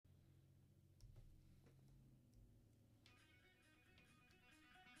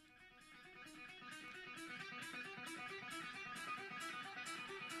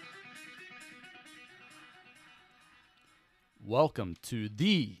Welcome to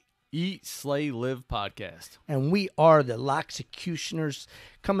the Eat, Slay, Live podcast. And we are the Loxecutioners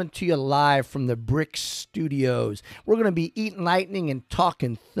coming to you live from the Brick Studios. We're going to be eating lightning and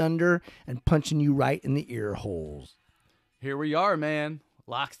talking thunder and punching you right in the ear holes. Here we are, man.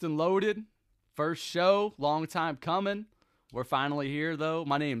 Locked and loaded. First show, long time coming. We're finally here, though.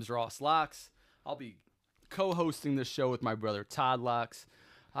 My name's Ross Locks. I'll be co-hosting this show with my brother Todd Locks.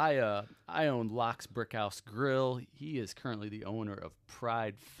 I own Locks Brickhouse Grill. He is currently the owner of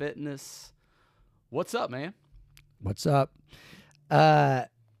Pride Fitness. What's up, man? What's up?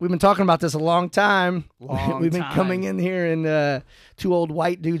 We've been talking about this a long time. We've been coming in here and two old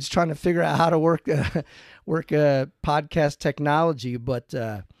white dudes trying to figure out how to work podcast technology, but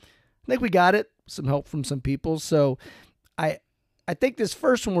I think we got it. Some help from some people. So I think this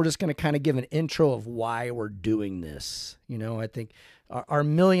first one we're just going to kind of give an intro of why we're doing this. You know, I think our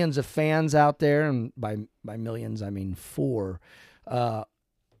millions of fans out there, and by millions I mean 4, want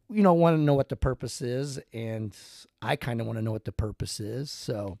to know what the purpose is, and I kind of want to know what the purpose is.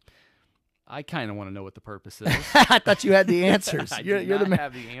 So I kind of want to know what the purpose is. I thought you had the answers. You're the man.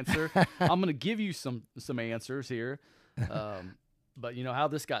 Have the answer. I'm going to give you some answers here. But you know how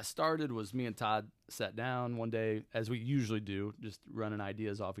this got started was me and Todd sat down one day, as we usually do, just running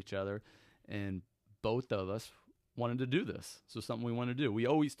ideas off each other, and both of us wanted to do this. So something we want to do. We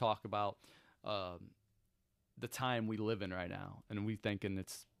always talk about the time we live in right now, and we thinking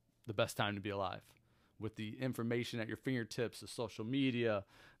it's the best time to be alive with the information at your fingertips, the social media,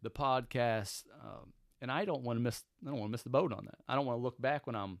 the podcasts, and I don't want to miss the boat on that. I don't want to look back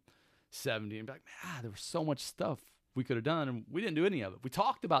when I'm 70 and be like, man, there was so much stuff we could have done, and we didn't do any of it. We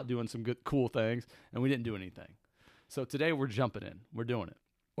talked about doing some good, cool things, and we didn't do anything. So today we're jumping in. We're doing it.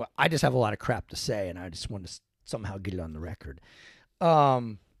 Well, I just have a lot of crap to say, and I just want to somehow get it on the record.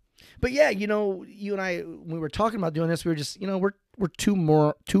 But yeah, you and I, when we were talking about doing this, we were just, we're two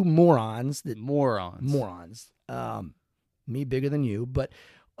morons. Morons. Me bigger than you, but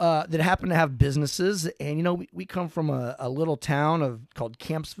that happen to have businesses. And, we come from a little town called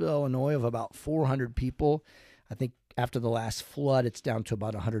Campsville, Illinois, of about 400 people. I think after the last flood, it's down to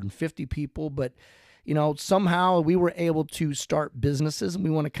about 150 people. But, somehow we were able to start businesses, and we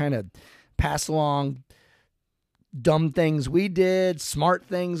want to kind of pass along dumb things we did, smart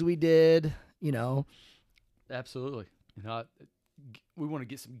things we did, Absolutely. We want to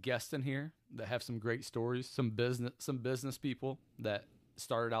get some guests in here that have some great stories, some business people that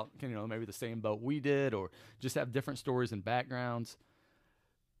started out, maybe the same boat we did, or just have different stories and backgrounds.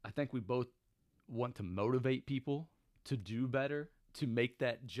 I think we both want to motivate people to do better, to make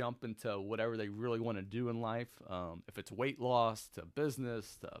that jump into whatever they really want to do in life. If it's weight loss to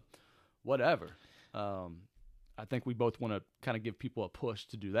business to whatever. I think we both want to kind of give people a push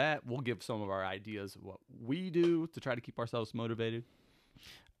to do that. We'll give some of our ideas of what we do to try to keep ourselves motivated.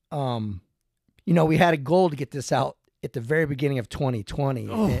 We had a goal to get this out at the very beginning of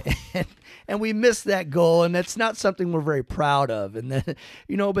 2020, and we missed that goal, and that's not something we're very proud of. And then,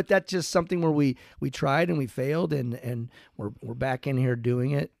 but that's just something where we tried and we failed, and we're back in here doing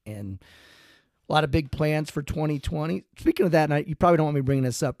it, and a lot of big plans for 2020. Speaking of that, and you probably don't want me bringing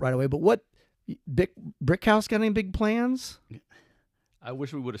this up right away, but what Brickhouse got any big plans? I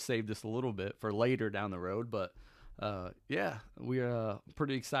wish we would have saved this a little bit for later down the road, but yeah, we are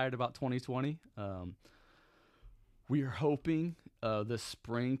pretty excited about 2020. We are hoping this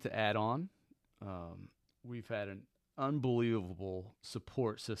spring to add on. We've had an unbelievable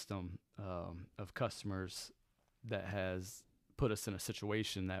support system of customers that has put us in a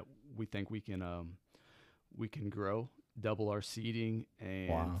situation that we think we can grow, double our seating,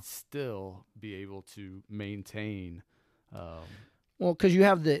 and still be able to maintain. Well, because you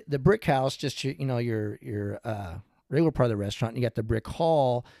have the Brick House, just your regular part of the restaurant. And you got the Brick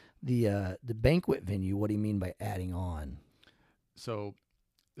Hall, the banquet venue. What do you mean by adding on? So,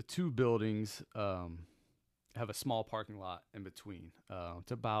 the two buildings have a small parking lot in between.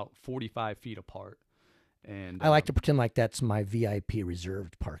 It's about 45 feet apart. And I like to pretend like that's my VIP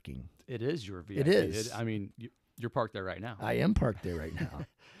reserved parking. It is your VIP. It is. You're parked there right now. I am parked there right now.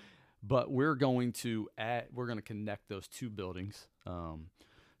 But we're going to connect those two buildings.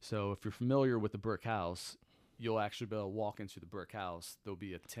 So if you're familiar with the Brick House, you'll actually be able to walk into the Brick House. There'll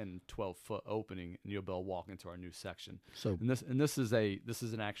be a 10, 12-foot opening, and you'll be able to walk into our new section. So this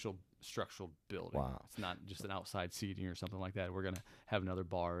is an actual structural building. Wow. It's not just an outside seating or something like that. We're going to have another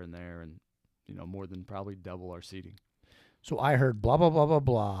bar in there, and more than probably double our seating. So I heard blah blah blah blah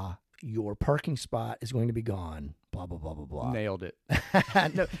blah. your parking spot is going to be gone. Blah blah blah blah blah. Nailed it.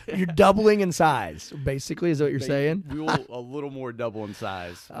 No, you're doubling in size. Basically, is what you're saying. We will a little more double in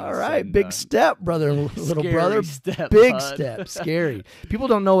size. All right, big step, brother, little Scary brother. step, Big bud. step, scary. People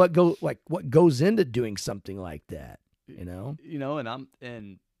don't know what goes into doing something like that. You know. You know,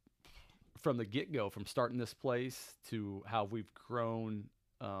 and from the get go, from starting this place to how we've grown,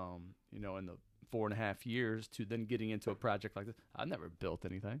 you know, in the 4.5 years to then getting into a project like this. I've never built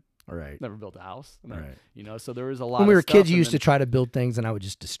anything. All right. Never built a house. Right. You know, so there is a lot. When we of were stuff, kids, you and used then- to try to build things, and I would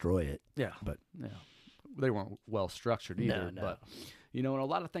just destroy it. Yeah, But yeah, they weren't well structured either. No. But you know, and a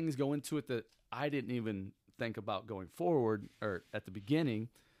lot of things go into it that I didn't even think about going forward or at the beginning.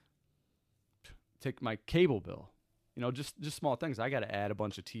 Take my cable bill. You know, just small things. I got to add a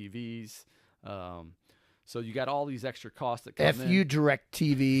bunch of TVs. So you got all these extra costs that come FU Direct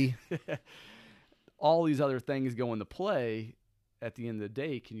TV. all these other things go into play. At the end of the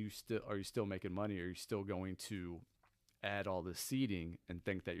day, are you still making money? Or are you still going to add all this seating and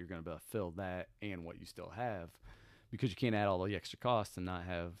think that you're going to be able to fill that and what you still have? Because you can't add all the extra costs and not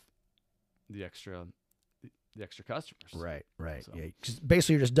have the extra customers. Right. So- Yeah.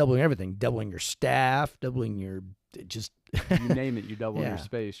 Basically, you're just doubling everything. Doubling your staff. Doubling your just You name it, you double Yeah. your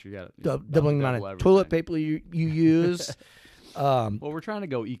space. You got doubling the amount of toilet paper you use. Well, we're trying to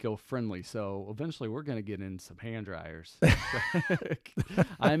go eco-friendly, so eventually we're going to get in some hand dryers.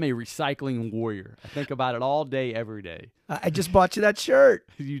 I'm a recycling warrior. I think about it all day, every day. I just bought you that shirt.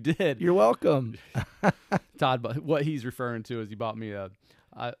 You did. You're welcome. Todd, but what he's referring to is he bought me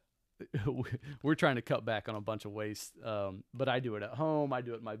we're trying to cut back on a bunch of waste, but I do it at home. I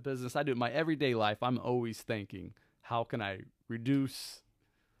do it in my business. I do it in my everyday life. I'm always thinking, how can I reduce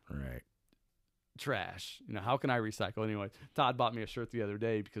Right. trash? You know, how can I recycle? Anyway, Todd bought me a shirt the other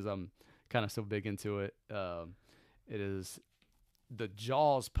day because I'm kind of so big into it. It is the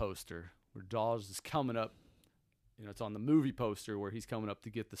Jaws poster where Jaws is coming up. You know, it's on the movie poster where he's coming up to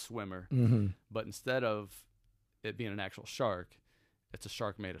get the swimmer. Mm-hmm. But instead of it being an actual shark, it's a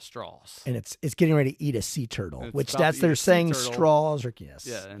shark made of straws. And it's getting ready to eat a sea turtle, It's which about to that's eat they're a sea saying turtle. straws or yes.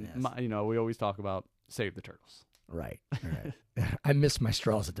 Yeah, and yes. you know, we always talk about save the turtles. Right. I miss my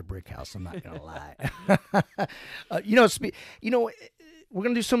straws at the brick house. I'm not gonna lie. We're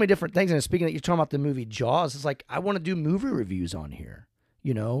gonna do so many different things. And speaking of, you're talking about the movie Jaws, it's like I want to do movie reviews on here.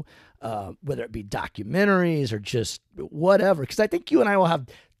 You know, whether it be documentaries or just whatever, because I think you and I will have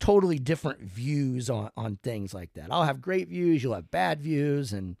totally different views on things like that. I'll have great views, you'll have bad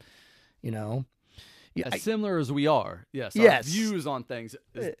views, and you know. Yeah, As similar as we are, yes. Our Yes. views on things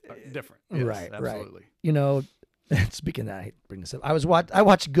are different. Yes, right, absolutely. you know, speaking of that, I bring this up. I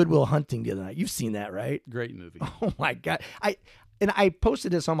watched Good Will Hunting the other night. You've seen that, right? Great movie. Oh my God. I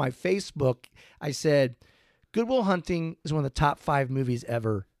posted this on my Facebook. I said, Good Will Hunting is one of the top 5 movies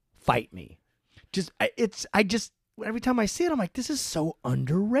ever. Fight me. Every time I see it, I'm like, this is so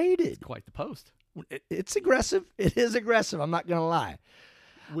underrated. Quite the post. It's aggressive. It is aggressive. I'm not going to lie.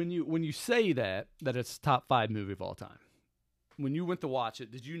 When you say that it's top 5 movie of all time, when you went to watch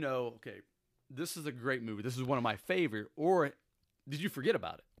it, did you know, okay, this is a great movie, this is one of my favorite, or did you forget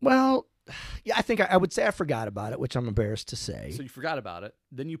about it? Well, yeah, I think I would say I forgot about it, which I'm embarrassed to say. So you forgot about it,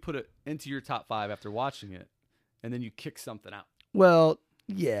 then you put it into your top 5 after watching it, and then you kick something out. Well,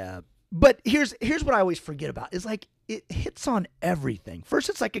 yeah. But here's what I always forget about is like it hits on everything. First,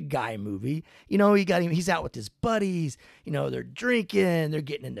 it's like a guy movie. You know, he's out with his buddies. You know, they're drinking, they're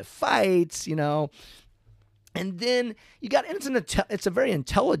getting into fights. You know, and then it's a very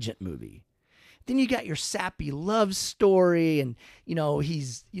intelligent movie. Then you got your sappy love story, and you know he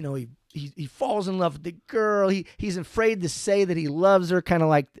falls in love with the girl. He's afraid to say that he loves her, kind of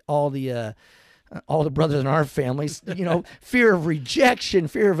like all the brothers in our families, you know, fear of rejection,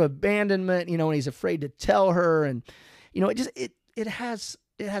 fear of abandonment, you know, and he's afraid to tell her. And, you know, it has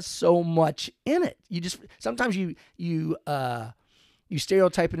so much in it. You just, sometimes you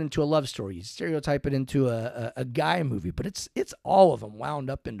stereotype it into a love story. You stereotype it into a guy movie, but it's all of them wound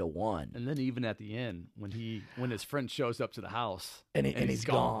up into one. And then even at the end, when his friend shows up to the house And he's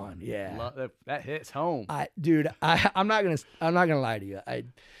gone. Yeah. That hits home. I'm not gonna lie to you.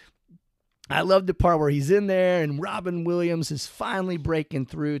 I love the part where he's in there and Robin Williams is finally breaking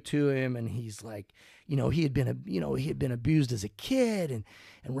through to him, and he's like, you know, he had been abused as a kid, and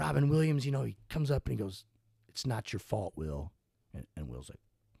Robin Williams, you know, he comes up and he goes, "It's not your fault, Will," and Will's like,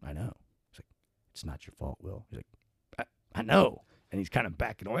 "I know." He's like, "It's not your fault, Will." He's like, I know," and he's kind of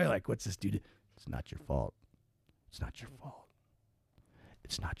backing away, like, "What's this dude? It's not your fault. It's not your fault.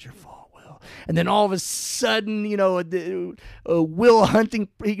 it's not your fault, Will. And then all of a sudden, Will Hunting,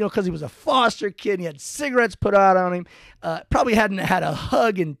 because he was a foster kid, and he had cigarettes put out on him, probably hadn't had a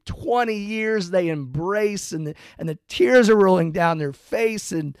hug in 20 years. They embrace, and the tears are rolling down their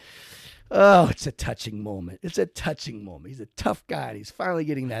face, and oh, it's a touching moment. It's a touching moment. He's a tough guy, and he's finally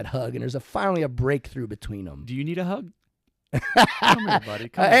getting that hug, and there's finally a breakthrough between them. Do you need a hug? Come here, buddy.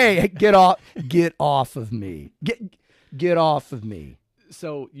 Come Hey, get off of me. Get off of me.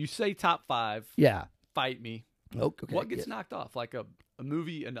 So you say top 5. Yeah. Fight me. Okay. What gets knocked off? Like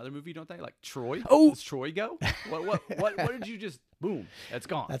another movie, don't they? Like Troy? Oh. Does Troy go? What did you just, boom, that's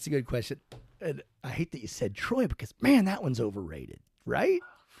gone. That's a good question. And I hate that you said Troy because, man, that one's overrated, right?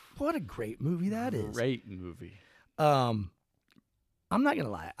 What a great movie that is. Great movie. I'm not going to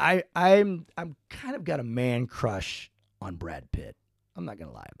lie. I'm kind of got a man crush on Brad Pitt. I'm not going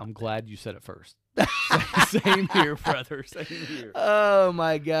to lie. I'm glad you said it first. Same here, brother. Same here. Oh,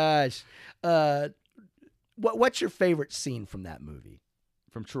 my gosh. What's your favorite scene from that movie?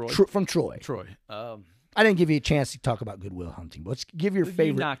 From Troy? From Troy. Troy. I didn't give you a chance to talk about Good Will Hunting, but let's give your favorite.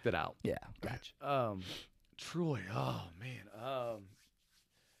 You knocked it out. Yeah, gotcha. Troy. Oh man.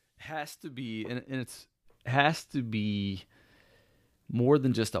 Has to be, and it's has to be more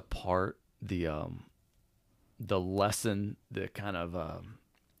than just a part. The lesson, the kind of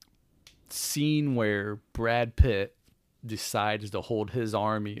scene where Brad Pitt decides to hold his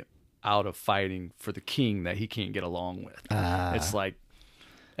army out of fighting for the king that he can't get along with. It's like,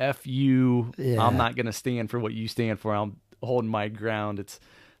 F you, yeah. I'm not going to stand for what you stand for. I'm holding my ground. It's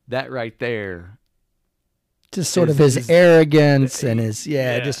that right there. Just sort of his arrogance and his,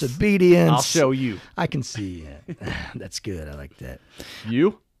 yes. disobedience. I'll show you. I can see it. That's good. I like that.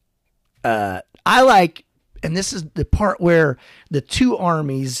 You? I like, and this is the part where the two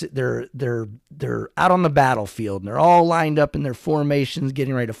armies, they're out on the battlefield and they're all lined up in their formations,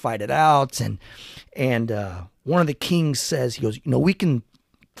 getting ready to fight it out. And one of the kings says, he goes, we can,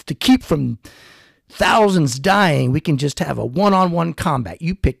 to keep from thousands dying, we can just have a one-on-one combat.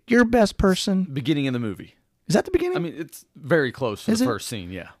 You pick your best person. Beginning of the movie. Is that the beginning? I mean, it's very close to the first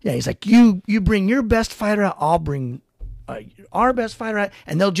scene, yeah. Yeah, he's like, you bring your best fighter out, I'll bring our best fighter out,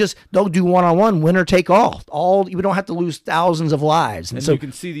 and they'll do one-on-one, winner take all. We don't have to lose thousands of lives. And so you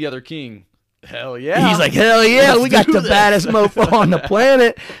can see the other king. Hell yeah. He's like, hell yeah, we got the this. baddest mofo on the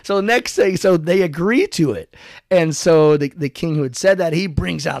planet. So next thing, so they agree to it. And so the king who had said that, he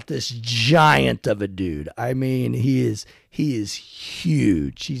brings out this giant of a dude. I mean, he is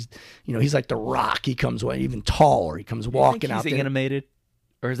huge. He's like the Rock. He comes even taller. He comes walking out there. He's animated?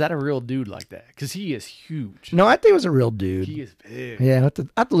 Or is that a real dude like that? Because he is huge. No, I think it was a real dude. He is big. Yeah, I have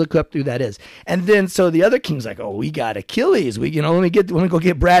to look up who that is. And then so the other king's like, oh, we got Achilles. Let me go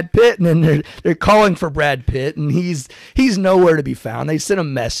get Brad Pitt. And then they're calling for Brad Pitt, and he's nowhere to be found. They sent a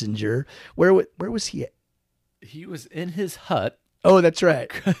messenger. Where was he at? He was in his hut. Oh, that's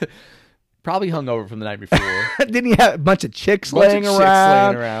right. Probably hungover from the night before. Didn't he have a bunch of chicks laying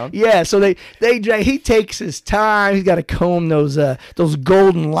around? Yeah, so he takes his time. He's got to comb those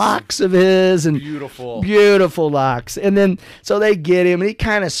golden locks of his, and beautiful locks. And then so they get him, and he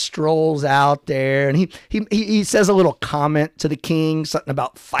kind of strolls out there, and he says a little comment to the king, something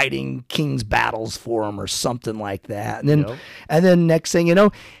about fighting king's battles for him or something like that. And then next thing you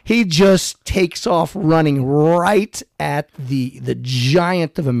know, he just takes off running right at the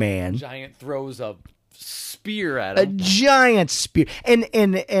giant of a man. Giant throws a spear at him. A giant spear. And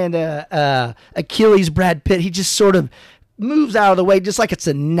Achilles, Brad Pitt, he just sort of moves out of the way just like it's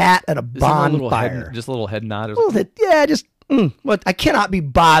a gnat at a bonfire. Just a little head nod. I cannot be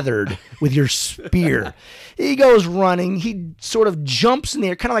bothered with your spear. He goes running. He sort of jumps in the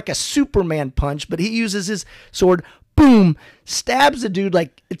air, kind of like a Superman punch, but he uses his sword, boom, stabs the dude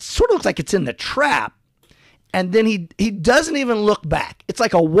like it sort of looks like it's in the trap. And then he doesn't even look back. It's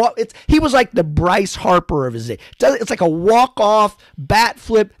like he was like the Bryce Harper of his day. It's like a walk-off, bat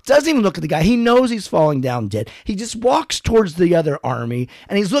flip. Doesn't even look at the guy. He knows he's falling down dead. He just walks towards the other army,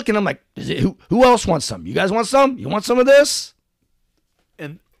 and he's looking. I'm like, who else wants some? You guys want some? You want some of this?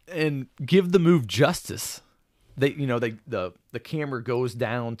 And give the move justice. The camera goes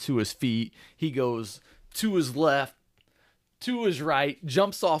down to his feet. He goes to his left, to his right,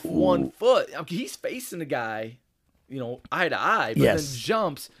 jumps off 1 foot. I mean, he's facing the guy, eye to eye, but then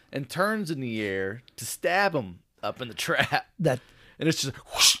jumps and turns in the air to stab him up in the trap. And it's just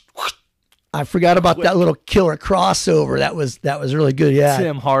whoosh, whoosh. I forgot about that little killer crossover. That was really good. Yeah,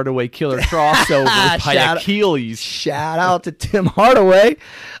 Tim Hardaway killer crossover by Achilles. Shout out to Tim Hardaway.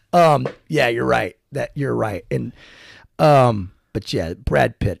 Yeah, you're right. You're right. And but yeah,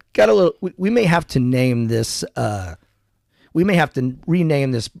 Brad Pitt got a little. We may have to name this. We may have to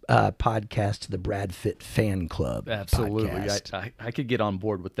rename this podcast to the Brad Pitt Fan Club. Absolutely. I could get on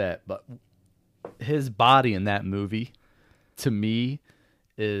board with that. But his body in that movie, to me,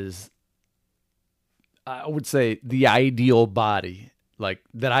 is, I would say, the ideal body. Like,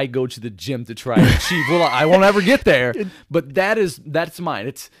 that I go to the gym to try to achieve. Well, I won't ever get there, but that's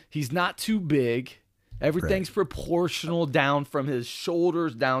mine. He's not too big. Everything's proportional down from his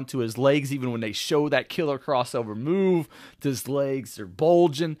shoulders down to his legs. Even when they show that killer crossover move, his legs are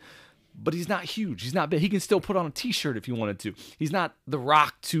bulging. But he's not huge. He's not big. He can still put on a T-shirt if he wanted to. He's not The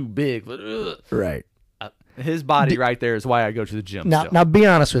Rock too big. But, right. His body right there is why I go to the gym. Now, be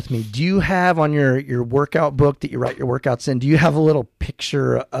honest with me. Do you have on your workout book that you write your workouts in, do you have a little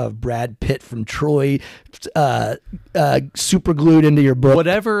picture of Brad Pitt from Troy super glued into your book?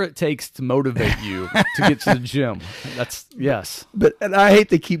 Whatever it takes to motivate you to get to the gym. That's, yes. And I hate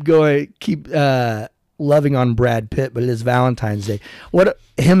to keep loving on Brad Pitt, but it is Valentine's Day.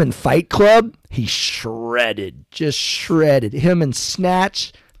 Him in Fight Club, he's shredded. Just shredded. Him in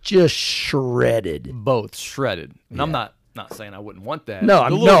Snatch, just shredded. Both shredded. And I'm not saying I wouldn't want that. No,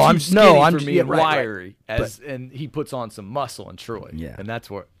 I'm for me and right, wiry right. And he puts on some muscle in Troy. Yeah. And that's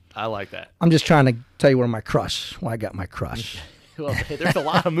where I like that. I'm just trying to tell you where I got my crush. Well, there's a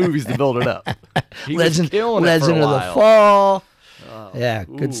lot of movies to build it up. He Legend was killing Legend it for a of while. the Fall. Oh, Yeah,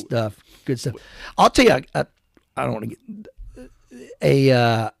 good ooh. stuff. Good stuff. I'll tell you, I don't want to get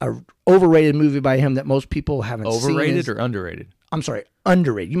a overrated movie by him that most people haven't seen. Overrated or underrated? I'm sorry,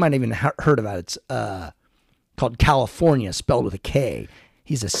 underrated. You might even heard about it. It's called California, spelled with a K.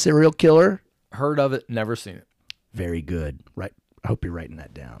 He's a serial killer. Heard of it, never seen it. Very good. Right. I hope you're writing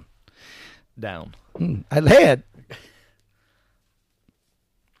that down. Down. I had.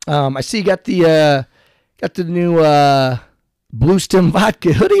 I see you got the new Blue Stem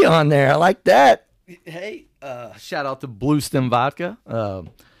Vodka hoodie on there. I like that. Hey, shout out to Blue Stem Vodka.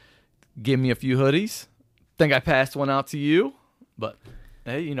 Give me a few hoodies. Think I passed one out to you, but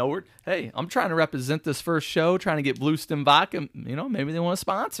hey, I'm trying to represent this first show, trying to get Blue Stem Vodka. Maybe they want to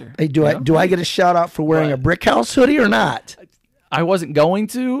sponsor. Hey, do I get a shout out for wearing a Brick House hoodie or not? I wasn't going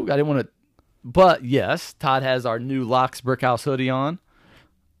to. I didn't want to, but yes, Todd has our new Locks Brick House hoodie on.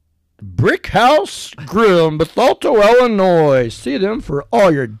 Brick House Grill in Bethalto, Illinois. See them for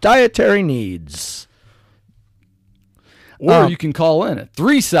all your dietary needs. Or you can call in at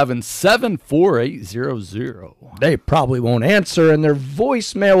 377-4800. They probably won't answer, and their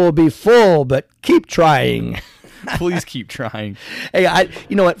voicemail will be full, but keep trying. Please keep trying. Hey,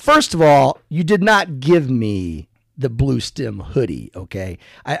 you know what? First of all, you did not give me the Blue Stem hoodie, okay?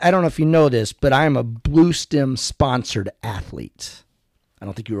 I don't know if you know this, but I am a Blue Stem sponsored athlete. I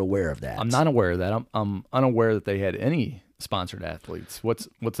don't think you were aware of that. I'm not aware of that. I'm unaware that they had any sponsored athletes. What's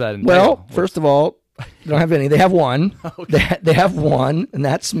that entail? Well, first of all, they don't have any. They have one. Okay. They have one, and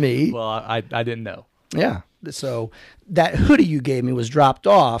that's me. Well, I didn't know. Yeah. So that hoodie you gave me was dropped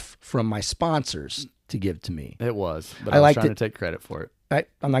off from my sponsors to give to me. It was, but I was trying to take credit for it.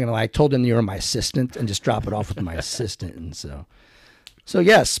 I'm not going to lie. I told them you were my assistant and just drop it off with my assistant. And so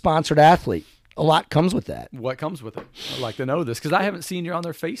yes, sponsored athlete. A lot comes with that. What comes with it? I'd like to know this because I haven't seen you on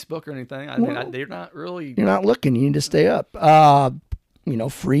their Facebook or anything. They're not really. You're not looking. You need to stay up.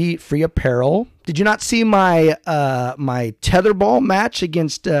 Free apparel. Did you not see my my tetherball match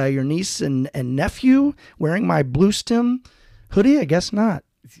against your niece and nephew wearing my Blue Stem hoodie? I guess not.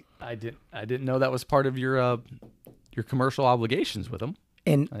 I didn't know that was part of your commercial obligations with them.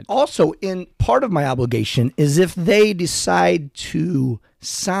 And also, in part of my obligation is if they decide to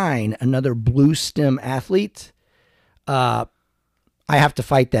sign another Blue Stem athlete, I have to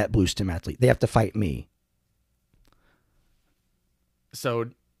fight that Blue Stem athlete. They have to fight me.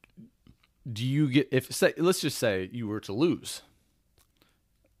 So, do you get let's just say you were to lose?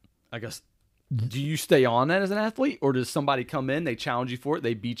 I guess, do you stay on that as an athlete, or does somebody come in, they challenge you for it,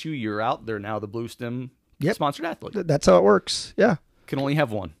 they beat you, you're out, they're now the Blue Stem sponsored athlete? That's how it works. Yeah. Can only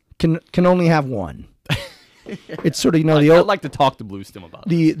have one. Can only have one. It's sort of the old. I'd like to talk to Blue Stem about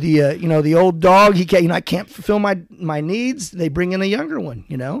the old dog. He can't. I can't fulfill my needs. They bring in a younger one.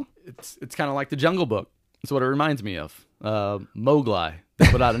 It's kind of like the Jungle Book. That's what it reminds me of. Mowgli. They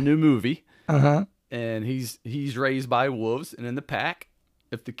put out a new movie. And he's raised by wolves, and in the pack,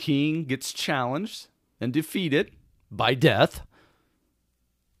 if the king gets challenged and defeated by death,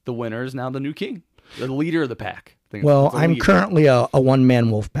 the winner is now the new king, the leader of the pack. Well, I'm currently a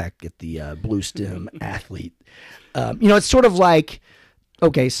one-man wolf pack at the Blue Stem athlete. It's sort of like,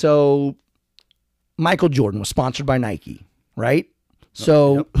 okay, so Michael Jordan was sponsored by Nike, right?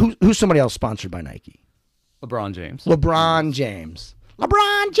 So who's somebody else sponsored by Nike? LeBron James.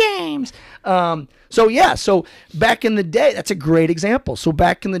 LeBron James. So back in the day, that's a great example. So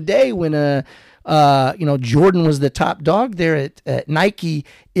back in the day when Jordan was the top dog there at Nike,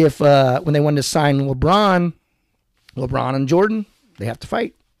 when they wanted to sign LeBron and Jordan, they have to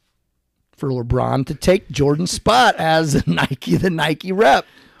fight for LeBron to take Jordan's spot as the Nike rep.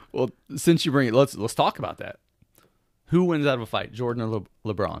 Well, since you bring it, let's talk about that. Who wins out of a fight, Jordan or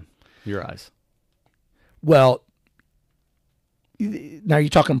LeBron? Your eyes. Well, now you're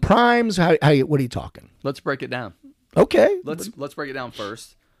talking primes. What are you talking? Let's break it down. Okay. Let's break it down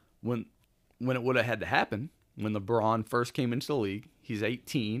first. When it would have had to happen, when LeBron first came into the league, he's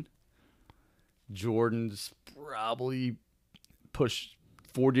 18. Jordan's probably pushed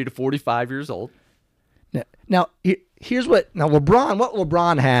 40 to 45 years old. Now here's what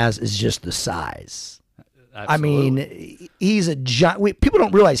LeBron has is just the size. Absolutely. I mean, he's a giant. People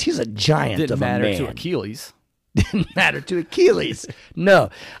don't realize he's a giant Didn't of a man. matter to Achilles. Didn't matter to Achilles. No.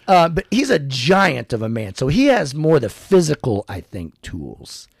 But he's a giant of a man. So he has more the physical, I think,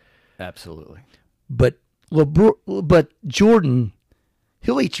 tools. Absolutely. But Jordan,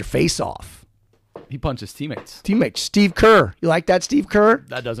 he'll eat your face off. He punches teammates. Steve Kerr. You like that, Steve Kerr?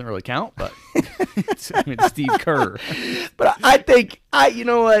 That doesn't really count, but it's Steve Kerr. But I think you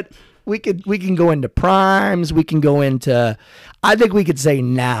know what? We can go into primes. We can go into. I think we could say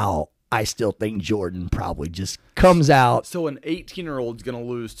now. I still think Jordan probably just comes out. So an 18-year-old's going to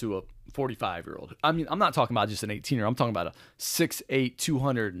lose to a 45-year-old. I mean, I'm not talking about just an 18-year-old. I'm talking about a 6'8",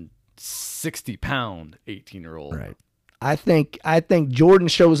 260-pound 18-year-old. Right. I think Jordan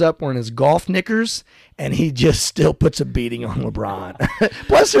shows up wearing his golf knickers, and he just still puts a beating on LeBron.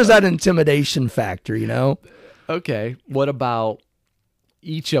 Plus, there's that intimidation factor, you know. Okay. What about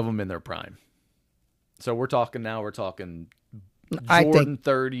each of them in their prime? So we're talking Jordan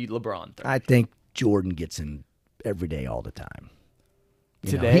 30, LeBron 30. I think Jordan gets in every day, all the time.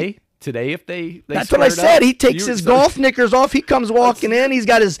 Today, if they that's what I said. He takes his golf knickers off. He comes walking in. He's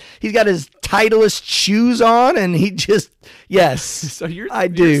got his Titleist shoes on, and he just So you're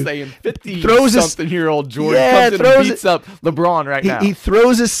saying 50-something-year-old Jordan comes in and beats up LeBron right now. He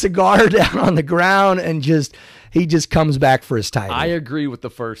throws his cigar down on the ground and he just comes back for his title. I agree with the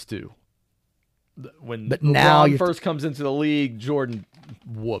first two. When now LeBron first comes into the league, Jordan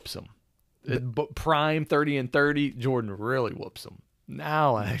whoops him. But prime 30 and 30, Jordan really whoops him.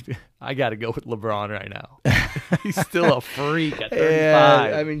 Now I got to go with LeBron right now. He's still a freak at 35.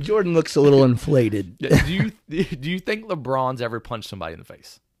 Yeah, I mean, Jordan looks a little inflated. Do you think LeBron's ever punched somebody in the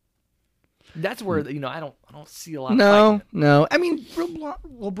face? That's where I don't see a lot. No. I mean,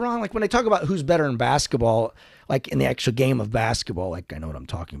 LeBron. Like when I talk about who's better in basketball, like in the actual game of basketball, like I know what I'm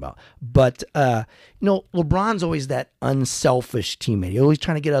talking about. But LeBron's always that unselfish teammate. He's always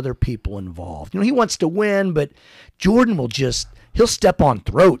trying to get other people involved. He wants to win, but Jordan he'll step on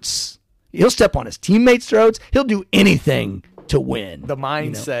throats. He'll step on his teammates' throats. He'll do anything to win. The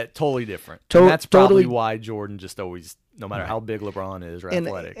mindset totally different. And that's probably why Jordan just always, no matter how big LeBron is or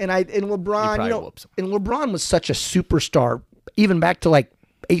athletic, and LeBron, and LeBron was such a superstar even back to like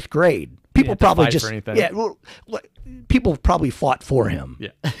 8th grade. People probably just people probably fought for him. Yeah,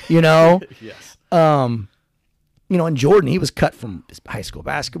 yes. And Jordan, he was cut from his high school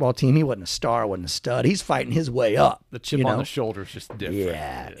basketball team. He wasn't a star, wasn't a stud. He's fighting his way up. The chip on the shoulder is just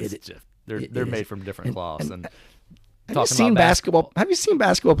different. Yeah, they're made from different cloths. And have you seen basketball? Have you seen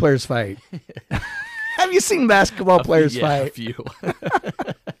basketball players fight? Have you seen basketball players fight? A few.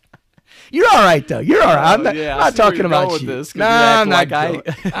 You're all right though. You're all right. I'm not talking about you. This, no, I'm not going.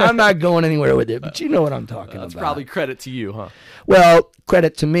 I'm not going anywhere with it. But you know what I'm talking about. That's probably credit to you, huh? Well,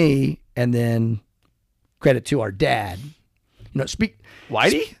 credit to me, and then credit to our dad.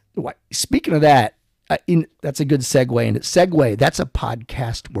 Whitey? Speaking of that, that's a good segue. And segue, that's a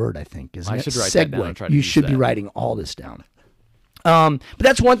podcast word, I think, isn't it? I should write that down and try to You should be writing all this down. But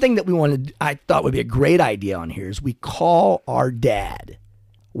that's one thing that I thought would be a great idea on here is we call our dad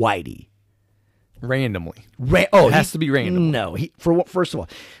Whitey. Randomly. It has to be random. No. First of all,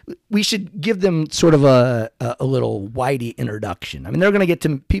 we should give them sort of a little Whitey introduction. I mean, they're going to get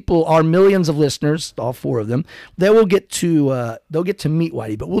to our millions of listeners, all 4 of them. They'll get to meet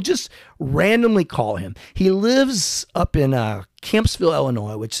Whitey, but we'll just randomly call him. He lives up in Campsville,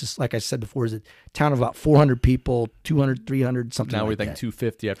 Illinois, which is, like I said before, is a town of about 400 people, 200, 300, something now like that. Now we think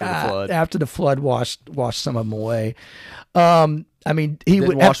 250 after the flood. After the flood washed some of them away. I mean, he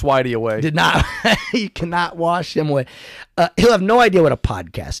didn't wash Whitey away. Did not. You cannot wash him away. He'll have no idea what a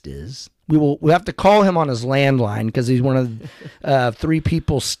podcast is. We'll have to call him on his landline because he's one of 3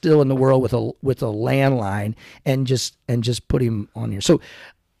 people still in the world with a landline, and just put him on here. So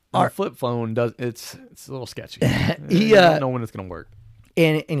our flip phone it's a little sketchy. I don't know when it's going to work.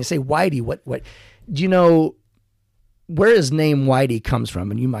 and you say Whitey, what do you know where his name Whitey comes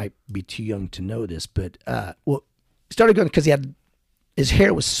from? And you might be too young to know this, but well, he started going because his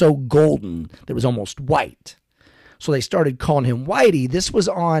hair was so golden that it was almost white. So they started calling him Whitey. This was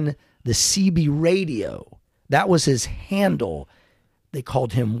on the CB radio. That was his handle. They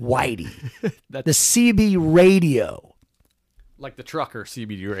called him Whitey. The CB radio. Like the trucker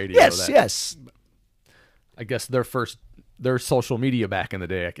CB radio. Yes, yes. I guess their social media back in the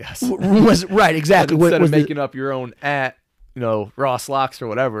day, I guess. Was right, exactly. Instead of making up your own Ross Locks or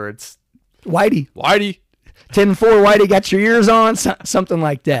whatever, it's Whitey. 10-4 Whitey got your ears on, something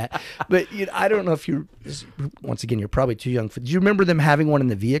like that. But I don't know if once again, you're probably too young. Do you remember them having one in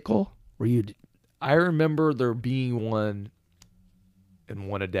the vehicle? I remember there being one in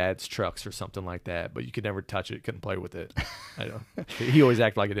one of Dad's trucks or something like that, but you could never touch it, couldn't play with it. I don't. He always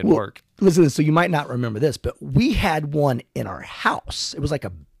acted like it didn't work. Listen, so you might not remember this, but we had one in our house. It was like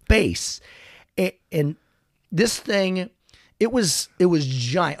a base, and this thing, it was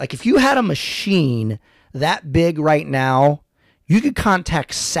giant. Like if you had a machine that big right now, you could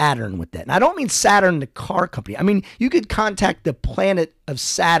contact Saturn with that. And I don't mean Saturn, the car company. I mean, you could contact the planet of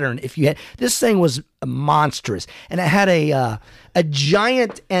Saturn if you had. This thing was monstrous. And it had a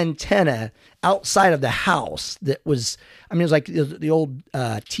giant antenna outside of the house that was, it was like the old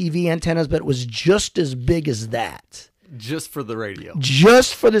TV antennas, but it was just as big as that. Just for the radio.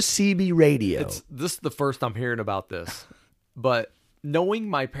 Just for the CB radio. This is the first I'm hearing about this. But knowing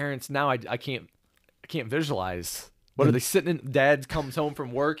my parents now, I can't visualize. What are they sitting in? Dad comes home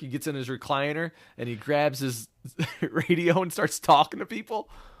from work. He gets in his recliner and he grabs his radio and starts talking to people.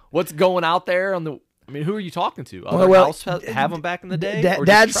 What's going out there on the? I mean, who are you talking to? Other house have them back in the day.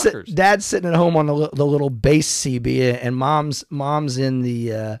 Dad's sitting at home on the little base CB, and mom's in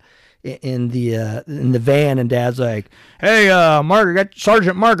the van, and Dad's like, "Hey, Margaret,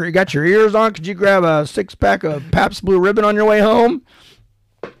 Sergeant Margaret, you got your ears on? Could you grab a 6-pack of Pabst Blue Ribbon on your way home?"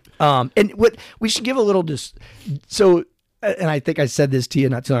 And what we should give a little and I think I said this to you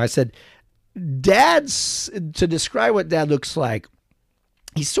not too long. I said, to describe what Dad looks like,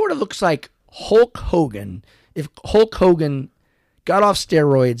 he sort of looks like Hulk Hogan. If Hulk Hogan got off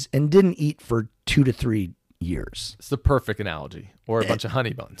steroids and didn't eat for 2 to 3 years. It's the perfect analogy. Or a bunch of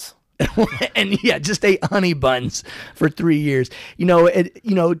honey buns. And just ate honey buns for 3 years.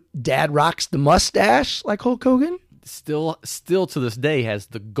 Dad rocks the mustache like Hulk Hogan. Still to this day has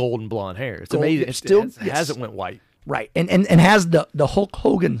the golden blonde hair. It's amazing. It hasn't went white. Right. And has the Hulk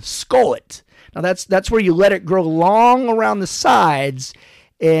Hogan skullet. Now that's where you let it grow long around the sides,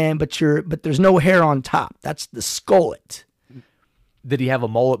 but there's no hair on top. That's the skullet. Did he have a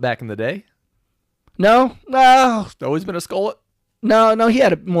mullet back in the day? No. It's always been a skullet? No, he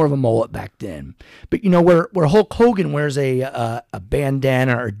had more of a mullet back then. But where Hulk Hogan wears a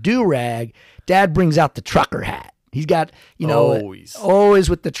bandana or do-rag, Dad brings out the trucker hat. He's got, always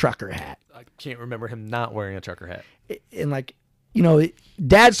with the trucker hat. I can't remember him not wearing a trucker hat. And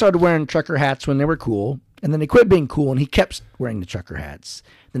Dad started wearing trucker hats when they were cool, and then they quit being cool, and he kept wearing the trucker hats.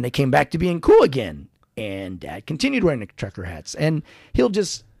 Then they came back to being cool again, and Dad continued wearing the trucker hats. And he'll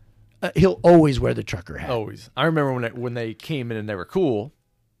always wear the trucker hat. Always. I remember when they came in and they were cool,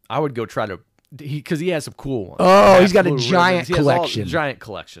 I would go try to, because he has some cool ones. Oh, he's got a giant collection. Giant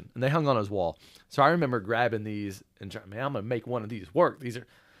collection. And they hung on his wall. So I remember grabbing these and I'm going to make one of these work. These are,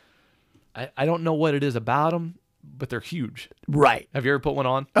 I don't know what it is about them, but they're huge. Right. Have you ever put one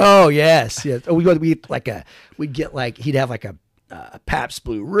on? Oh, yes. Oh, he'd have like a Pabst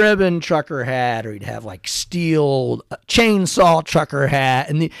Blue Ribbon trucker hat, or he'd have like steel chainsaw trucker hat.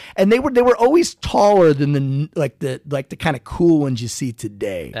 And they were always taller than the kind of cool ones you see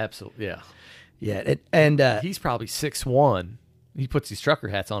today. Absolutely. Yeah. Yeah. He's probably 6'1". He puts these trucker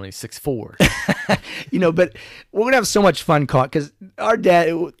hats on. He's 6'4". But we're gonna have so much fun because our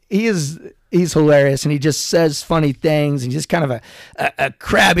dad, he's hilarious, and he just says funny things. He's just kind of a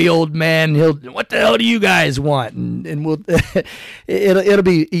crabby old man. What the hell do you guys want? And we'll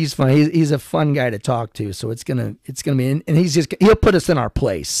he's fun. He's a fun guy to talk to. So it's gonna be, and he'll put us in our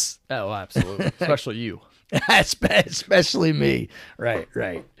place. Oh, absolutely, especially you, especially me. Right.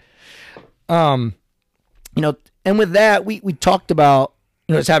 And with that, we talked about,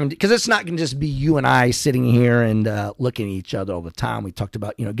 it's having, because it's not going to just be you and I sitting here and looking at each other all the time. We talked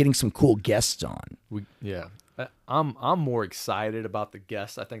about, getting some cool guests on. I'm more excited about the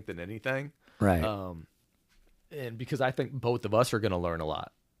guests, I think, than anything. Right. And because I think both of us are going to learn a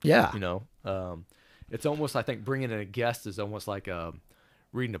lot. Yeah. It's almost, I think, bringing in a guest is almost like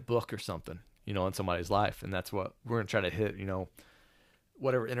reading a book or something, in somebody's life. And that's what we're going to try to hit,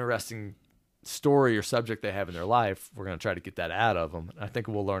 whatever interesting story or subject they have in their life, we're going to try to get that out of them. I think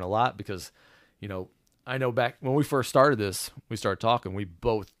we'll learn a lot because, you know, I know back when we first started this, we started talking, we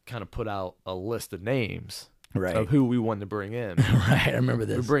both kind of put out a list of names of who we wanted to bring in. Right, I remember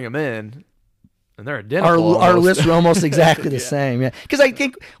this. We bring them in, and they're identical. Our lists are almost exactly the same. Yeah, because I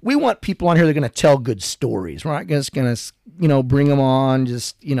think we want people on here that are going to tell good stories. We're not just going to, you know, bring them on,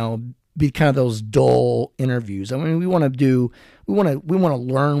 just, you know, be kind of those dull interviews. I mean, we want to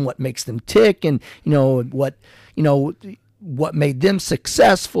learn what makes them tick, and what made them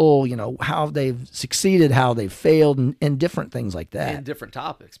successful, you know, how they've succeeded, how they've failed, and different things like that. And different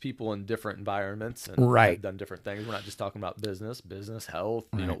topics, people in different environments and have done different things. We're not just talking about business, health,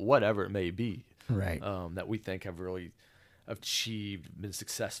 you know, whatever it may be. Right. That we think have really achieved, been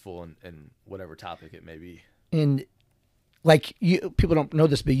successful in whatever topic it may be. And like people don't know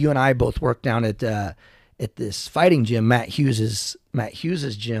this, but you and I both work down at this fighting gym, Matt Hughes's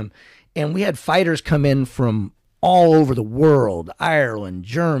gym, and we had fighters come in from all over the world, Ireland,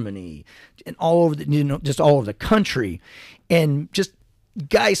 Germany, and all over just all over the country, and just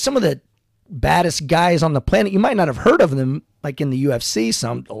guys, some of the baddest guys on the planet. You might not have heard of them, like in the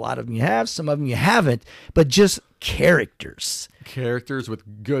UFC. A lot of them you have, some of them you haven't, but just characters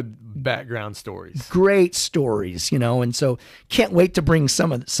with good background stories, great stories, you know. And so can't wait to bring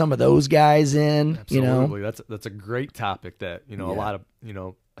some of those guys in. Absolutely. You know, that's a great topic that, you know, a lot of, you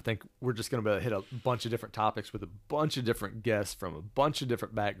know, I think we're just going to be able to hit a bunch of different topics with a bunch of different guests from a bunch of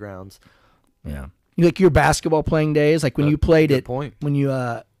different backgrounds. Yeah. Like your basketball playing days, like when you played at Lewis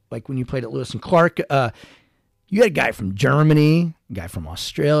and Clark, you had a guy from Germany, a guy from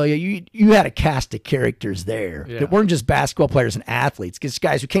Australia. You had a cast of characters there that weren't just basketball players and athletes. Just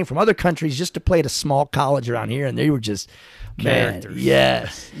guys who came from other countries just to play at a small college around here, and they were just characters. Man,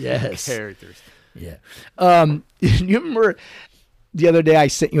 yes, characters. Yeah. You remember the other day I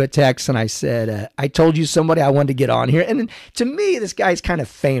sent you a text and I said, I told you somebody I wanted to get on here. And to me, this guy's kind of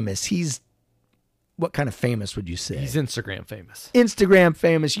famous. What kind of famous would you say? He's Instagram famous. Instagram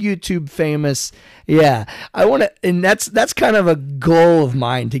famous, YouTube famous. Yeah. I want to, and that's kind of a goal of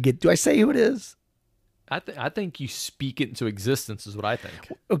mine to get. Do I say who it is? I think you speak it into existence is what I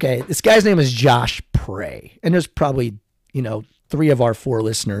think. Okay. This guy's name is Josh Prey. And there's probably, you know, 3 of our 4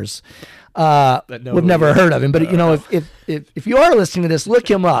 listeners we've never heard of him, but you know, if you are listening to this,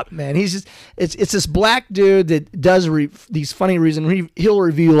 look him up, man. He's just it's this black dude that does these funny reasons. He'll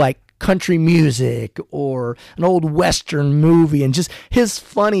review like country music or an old Western movie and just his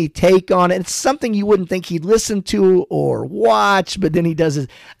funny take on it. It's something you wouldn't think he'd listen to or watch, but then he does it.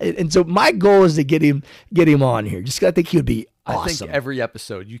 And so my goal is to get him on here. Just I think he would be awesome. I think every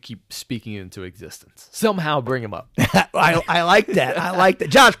episode you keep speaking it into existence. Somehow bring him up. I like that. I like that.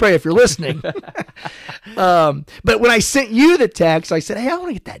 Josh Prey, if you're listening. But when I sent you the text, I said, hey, I want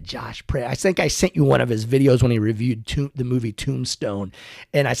to get that Josh Prey. I think I sent you one of his videos when he reviewed the movie Tombstone.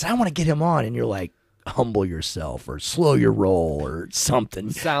 And I said, I want to get him on. And you're like, humble yourself or slow your roll or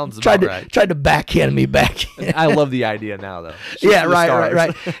something. Sounds about right. Tried to backhand me back in. I love the idea now, though. Yeah,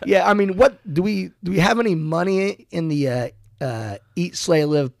 right. Yeah, I mean, what do we have any money in the Eat, Slay,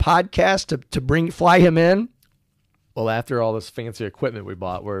 Live podcast to fly him in? Well, after all this fancy equipment we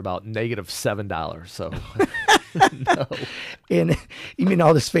bought, we're about -$7. So, no. And you mean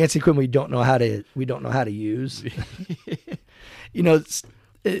all this fancy equipment we don't know how to use? You know,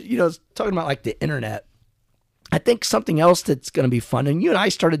 talking about like the internet. I think something else that's going to be fun, and you and I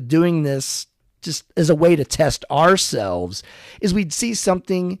started doing this just as a way to test ourselves, is we'd see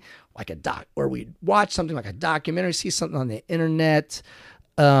something like or we'd watch something like a documentary, see something on the internet,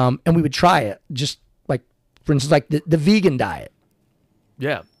 and we would try it. Just like, for instance, like the vegan diet.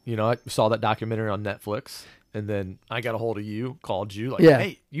 Yeah. You know, I saw that documentary on Netflix, and then I got a hold of you, called you, like,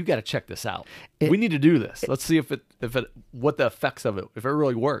 hey, you got to check this out. We need to do this. Let's see what the effects of it, if it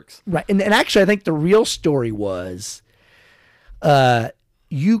really works. Right. And actually, I think the real story was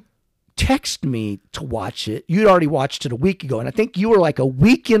you text me to watch it. You'd already watched it a week ago, and I think you were like a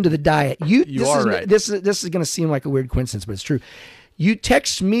week into the diet. Right. This is going to seem like a weird coincidence, but it's true. You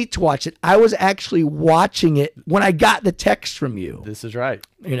text me to watch it. I was actually watching it when I got the text from you. This is right.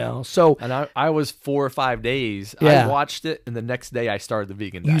 You know, so and I was 4 or 5 days. Yeah. I watched it, and the next day I started the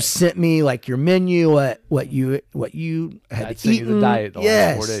vegan diet. You sent me like your menu, what you had eaten. The diet the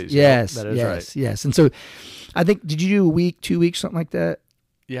last 4 days. Yes, that is right. Yes. And so, I think did you do a week, 2 weeks, something like that?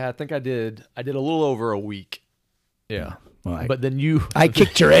 Yeah, I think I did. I did a little over a week. Yeah. Well, but then I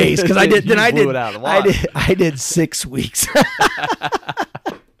kicked your ace because I did. I did 6 weeks.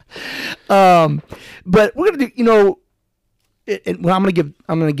 But we're gonna do. You know, I'm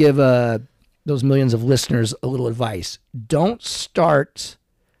gonna give those millions of listeners a little advice. Don't start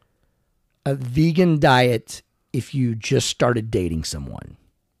a vegan diet if you just started dating someone.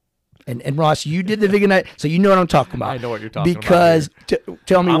 And Ross, you did the vegan diet, so you know what I'm talking about. I know what you're talking because about.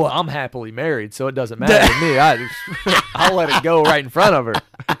 Tell me I'm happily married, so it doesn't matter to me. I'll let it go right in front of her.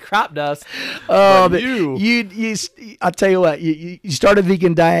 Crop dust. Oh, but you I'll tell you what. You start a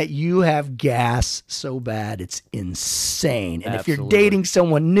vegan diet, you have gas so bad it's insane. And if you're dating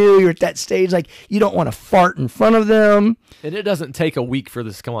someone new, you're at that stage like you don't want to fart in front of them. And it doesn't take a week for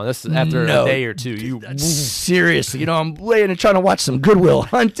this to come on. This is after a day or two. Seriously, I'm laying and trying to watch some Good Will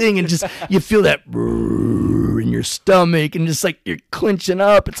Hunting, and just you feel that in your stomach, and just like you're clenching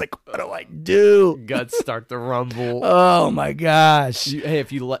up. It's like, what do I do? Guts start to rumble. Oh my gosh! Hey,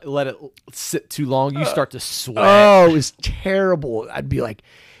 if you let it sit too long, you start to sweat. Oh, it's terrible. I'd be like,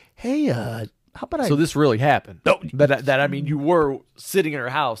 hey, how about So this really happened? No, that I mean, you were sitting in her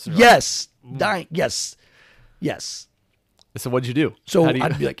house. And yes, dying. Yes. So what'd you do? So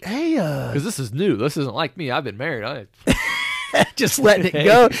I'd be like, hey, because this is new. This isn't like me. I've been married. just letting it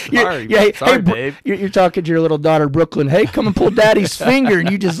go. Sorry, babe. You're talking to your little daughter, Brooklyn. Hey, come and pull Daddy's finger,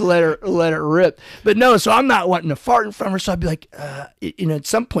 and you just let her rip. But no, so I'm not wanting to fart in front of her. So I'd be like, at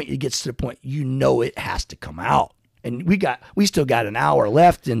some point it gets to the point it has to come out. And we still got an hour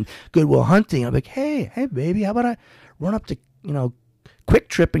left in Good Will Hunting. I'm like, hey, baby, how about I run up to Quick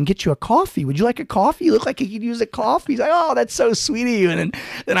Trip and get you a coffee? Would you like a coffee? You look like you could use a coffee. He's like, oh, that's so sweet of you. And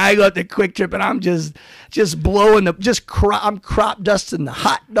then I go up to Quick Trip and I'm just blowing I'm crop dusting the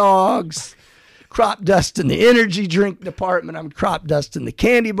hot dogs, crop dusting the energy drink department. I'm crop dusting the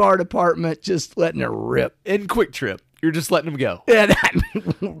candy bar department, just letting it rip. In Quick Trip, you're just letting them go. Yeah,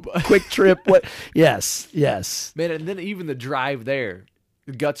 Quick Trip. What? Yes. Man, and then even the drive there,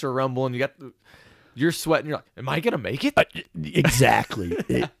 the guts are rumbling. You're sweating. You're like, am I going to make it? Exactly.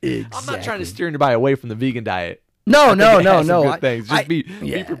 I'm not trying to steer anybody away from the vegan diet. No. Good things. Just be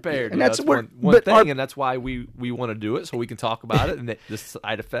prepared. And that's one thing, and that's why we want to do it, so we can talk about it and the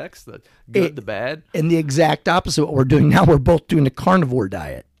side effects, the good, the bad. And the exact opposite of what we're doing now. We're both doing the carnivore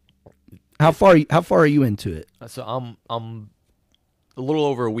diet. How far are you into it? So I'm a little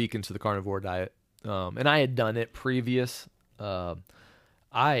over a week into the carnivore diet, and I had done it previous.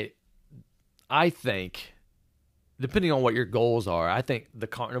 I think, depending on what your goals are, I think the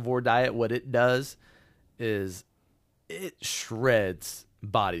carnivore diet, what it does is it shreds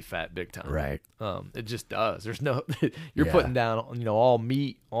body fat big time. Right. It just does. There's no, you're putting down, all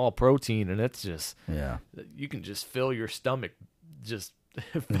meat, all protein, and it's just, you can just feel your stomach just,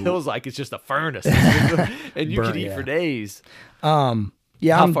 it feels like it's just a furnace. And you can eat for days.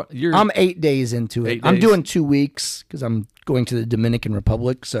 Yeah, I'm 8 days into it. I'm doing 2 weeks because I'm going to the Dominican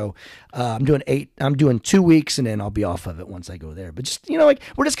Republic. So I'm doing 2 weeks, and then I'll be off of it once I go there. But just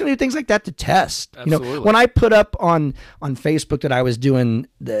we're just gonna do things like that to test. Absolutely. When I put up on Facebook that I was doing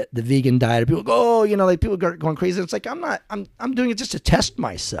the vegan diet, people go, people are going crazy. It's like I'm doing it just to test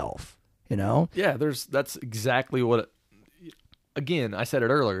myself. Yeah, that's exactly what. Again, I said it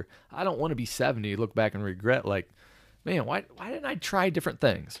earlier. I don't want to be 70, look back and regret man, why didn't I try different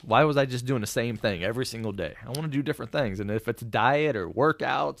things? Why was I just doing the same thing every single day? I want to do different things. And if it's diet or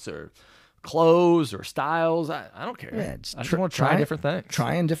workouts or clothes or styles, I don't care. Yeah, I just want to try different things.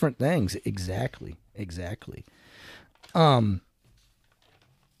 Trying different things. Exactly. So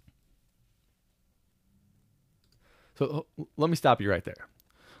let me stop you right there.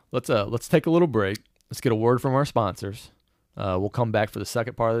 Let's take a little break. Let's get a word from our sponsors. We'll come back for the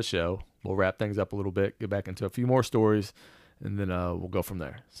second part of the show. We'll wrap things up a little bit, get back into a few more stories, and then we'll go from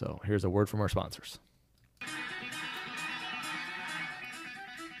there. So here's a word from our sponsors.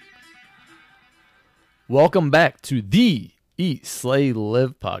 Welcome back to the Eat, Slay,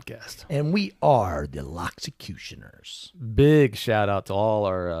 Live podcast. And we are the Loxecutioners. Big shout out to all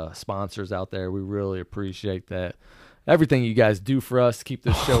our sponsors out there. We really appreciate that. Everything you guys do for us to keep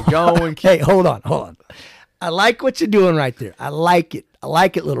this show going. Hey, hold on. I like what you're doing right there. I like it,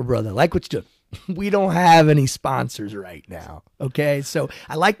 little brother. I like what you're doing. We don't have any sponsors right now, okay? So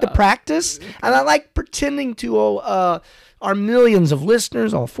I like the practice, and I like pretending to our millions of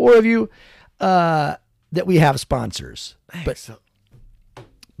listeners, all 4 of you, that we have sponsors. But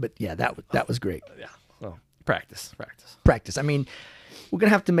yeah, that was great. Yeah, well, practice. I mean, we're going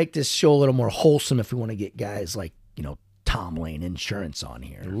to have to make this show a little more wholesome if we want to get guys like, Tom Lane Insurance on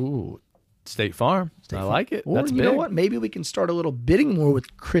here. Ooh. State Farm. I like it. Or That's you big. know what? Maybe we can start a little bidding war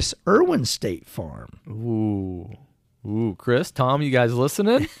with Chris Irwin State Farm. Ooh, Chris, Tom, you guys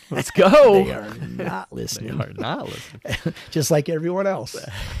listening? Let's go. They are not listening. They are not listening. Just like everyone else.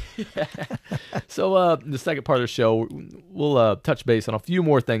 So the second part of the show, we'll touch base on a few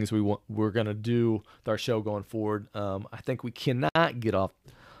more things we're going to do with our show going forward. I think we cannot get off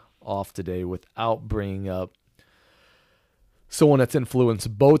off today without bringing up someone that's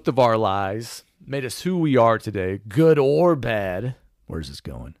influenced both of our lives, made us who we are today, good or bad. Where's this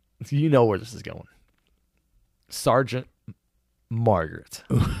going? You know where this is going. Sergeant Margaret.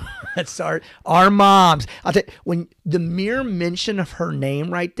 That's our moms. I'll tell you, when the mere mention of her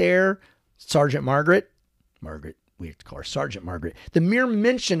name right there, Sergeant Margaret, we have to call her Sergeant Margaret. The mere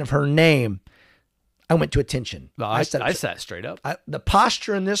mention of her name, I went to attention. No, I sat straight up. The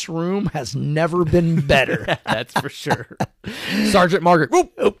posture in this room has never been better. That's for sure. Sergeant Margaret.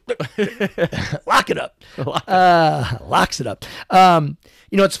 Lock it up. Locks it up.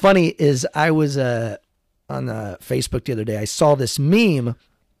 You know what's funny is I was on Facebook the other day. I saw this meme,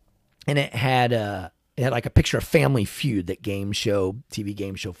 and it had like a picture of Family Feud, that TV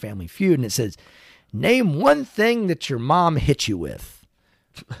game show Family Feud, and it says, "Name one thing that your mom hit you with."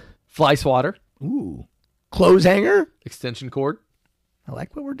 Fly swatter. Ooh. Clothes hanger. Extension cord. I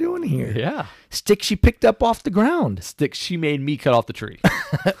like what we're doing here. Yeah. Stick she picked up off the ground. Stick she made me cut off the tree.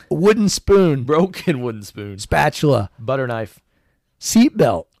 Wooden spoon. Broken wooden spoon. Spatula. Butter knife. Seat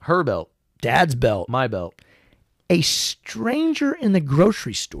belt. Her belt. Dad's belt. My belt. A stranger in the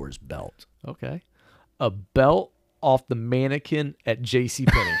grocery store's belt. Okay. A belt off the mannequin at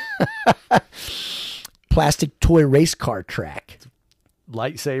JCPenney. Plastic toy race car track.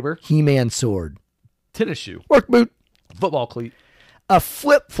 Lightsaber. He-Man sword. Tennis shoe. Work boot. Football cleat. A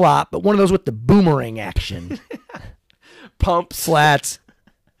flip-flop, but one of those with the boomerang action. Pumps. Flats.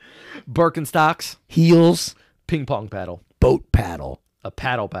 Birkenstocks. Heels. Ping pong paddle. Boat paddle. A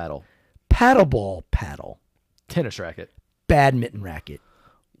paddle. Paddleball paddle. Tennis racket. Badminton racket.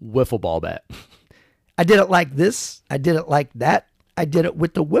 Wiffle ball bat. I did it like this. I did it like that. I did it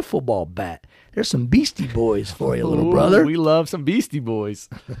with the wiffle ball bat. There's some Beastie Boys for you, little brother. We love some Beastie Boys.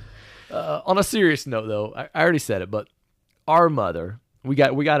 On a serious note, though, I already said it, but our mother, we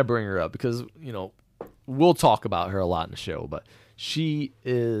got to bring her up because, you know, we'll talk about her a lot in the show, but she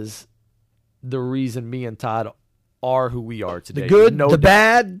is the reason me and Todd are who we are today. The good, the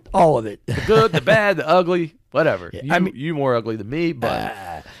bad, all of it. The good, the bad, the ugly, whatever. Yeah, you more ugly than me,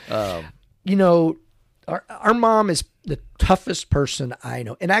 but you know, our mom is the toughest person I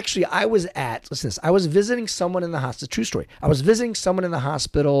know. And actually, I was visiting someone in the hospital. True story. I was visiting someone in the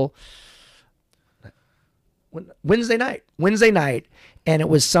hospital Wednesday night, and it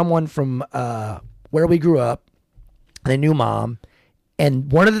was someone from where we grew up. They knew mom,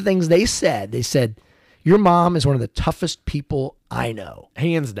 and one of the things they said, your mom is one of the toughest people I know,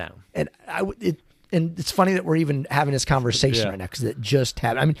 hands down. And and it's funny that we're even having this conversation right now because it just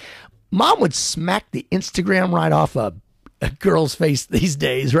happened. I mean, mom would smack the Instagram right off a girl's face these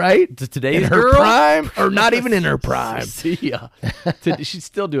days, right? Today's in her girl? prime, or not even in her prime. See ya. She'd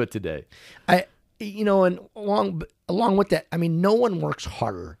still do it today. And along with that, I mean, no one works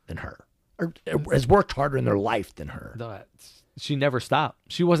harder than her, or has worked harder in their life than her. She never stopped.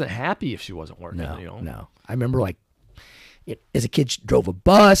 She wasn't happy if she wasn't working. No. I remember, as a kid, she drove a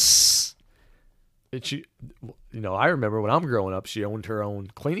bus. I remember when I'm growing up, she owned her own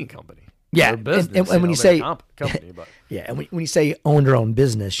cleaning company. Yeah, her business, and when you say company, but yeah, and when you say owned her own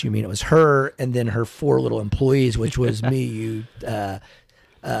business, you mean it was her and then her 4 little employees, which was me, you,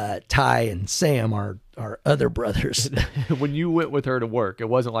 Ty, and Sam, our other brothers. When you went with her to work, it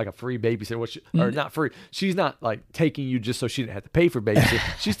wasn't like a free babysitter, or not free. She's not like taking you just so she didn't have to pay for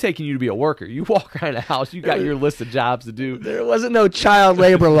babysitter. She's taking you to be a worker. You walk around the house, you got your list of jobs to do. There wasn't no child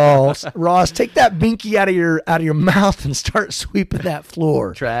labor laws. Ross, take that binky out of your mouth and start sweeping that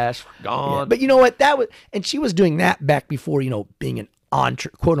floor. Trash gone. Yeah, but you know what? And she was doing that back before, being an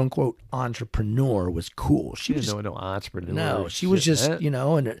quote unquote entrepreneur was cool. She didn't was know no entrepreneur. No, she was just,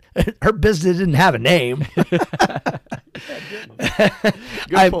 and her business didn't have a name.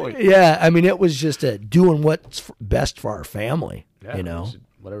 Good point. Yeah, I mean, it was just doing what's best for our family. Yeah,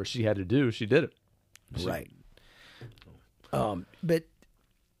 whatever she had to do, she did it. Right. But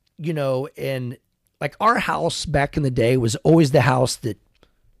and like our house back in the day was always the house that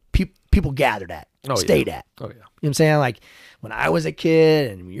people gathered at, stayed at. Oh yeah. You know what I'm saying? Like when I was a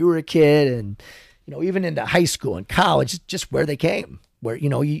kid and you were a kid, and even into high school and college, just where they came. Where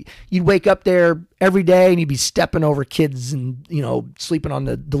you'd wake up there every day and you'd be stepping over kids and sleeping on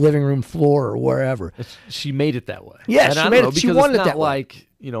the living room floor or wherever. She made it that way. Yeah, and she made it. She wanted it that way. Like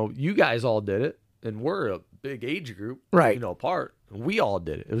you guys all did it, and we're a big age group, right? Apart. We all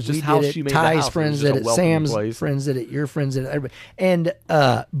did it. It was just how she made Ty's the house. Friends did it. Sam's friends did it. Your friends did it. Everybody. And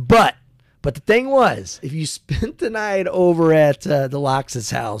but the thing was, if you spent the night over at the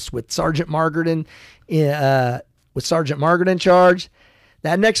Lox's house with Sergeant Margaret in charge,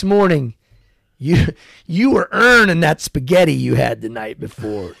 that next morning You were earning that spaghetti you had the night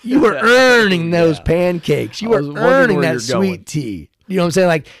before. You were earning those pancakes. You were earning that sweet tea. You know what I'm saying?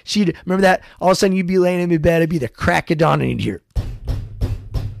 Like, she'd remember that. All of a sudden, you'd be laying in your bed. It'd be the crack of dawn, and you'd hear.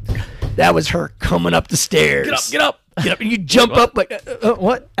 That was her coming up the stairs. Get up. And you jump up like,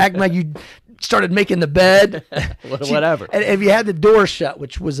 what? Acting like you started making the bed. Whatever. And if you had the door shut,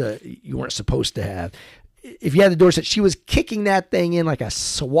 which was you weren't supposed to have. If you had the door shut, she was kicking that thing in like a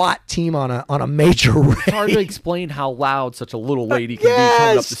SWAT team on a major raid. It's hard to explain how loud such a little lady can be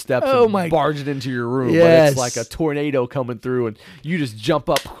coming up the steps and barging into your room. Yes. But it's like a tornado coming through, and you just jump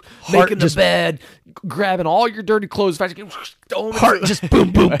up, making the bed, grabbing all your dirty clothes, heart just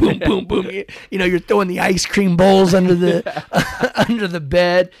boom, boom, boom, boom, boom. You know, you're throwing the ice cream bowls under the under the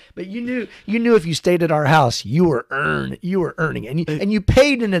bed. But you knew if you stayed at our house, you were earning, and you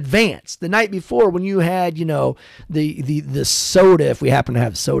paid in advance the night before when you had, you know, the soda, if we happen to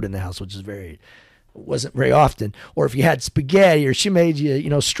have soda in the house, which wasn't very often, or if you had spaghetti, or she made you, you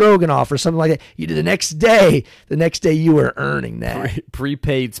know, stroganoff or something like that. You did the next day you were earning that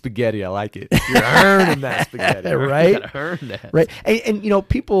prepaid spaghetti. I like it. You're earning that spaghetti, right? You gotta earn that, right? And you know,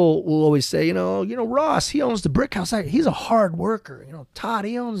 people will always say, you know, Ross, he owns the brick house. He's a hard worker. You know, Todd,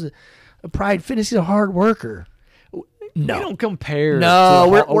 he owns a Pride Fitness. He's a hard worker. No, we don't compare.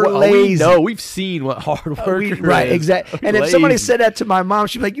 No, we're lazy. No, we've seen what hard work is. Right, exactly. And if somebody said that to my mom,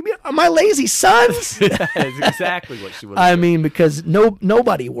 she'd be like, "You mean am I lazy, sons?" That's exactly what she would. I mean, because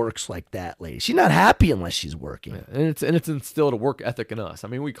nobody works like that, lady. She's not happy unless she's working. Yeah, and it's instilled a work ethic in us. I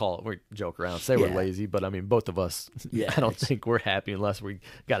mean, we joke around, say we're lazy, but I mean, both of us. I don't think we're happy unless we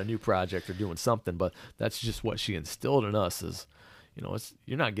got a new project or doing something. But that's just what she instilled in us. Is, you know,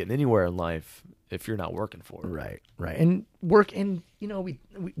 you're not getting anywhere in life if you're not working for it. Right. And you know,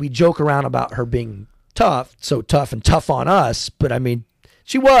 we joke around about her being tough and tough on us, but I mean,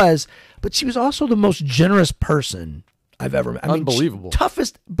 she was also the most generous person I've ever met. Unbelievable.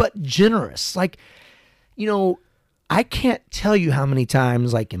 Toughest, but generous. Like, you know, I can't tell you how many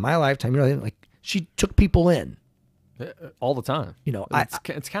times, like in my lifetime, you know, like she took people in. All the time, you know,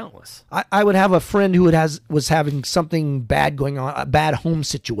 it's countless. I would have a friend who was having something bad going on, a bad home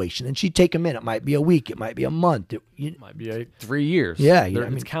situation, and she'd take him in. It might be a week, it might be a month, it might be 3 years. Yeah,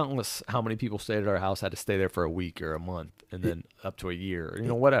 it's countless. How many people stayed at our house had to stay there for a week or a month, and then up to a year, you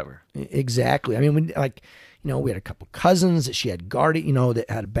know, whatever. Exactly. I mean, you know, we had a couple cousins that she had guarded, you know, that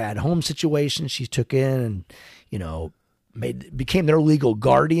had a bad home situation. She took in and, you know, became their legal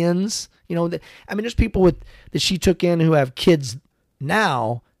guardians. You know, I mean, there's people that she took in who have kids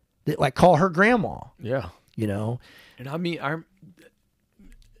now that like call her grandma. Yeah. You know, and I mean, I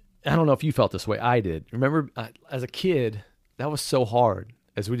don't know if you felt this way. I did. Remember, as a kid, that was so hard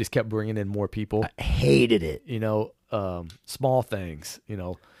as we just kept bringing in more people. I hated it. You know, small things, you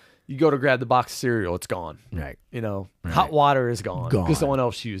know, you go to grab the box of cereal, it's gone. Right. You know, hot water is gone because someone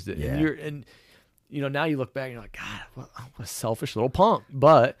else used it. Yeah. And you know, now you look back and you're like, God, what a selfish little punk.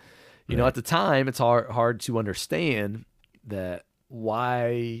 But, you know, at the time, it's hard to understand that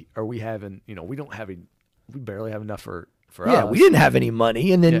why are we having, you know, we barely have enough for us. Yeah, we didn't have any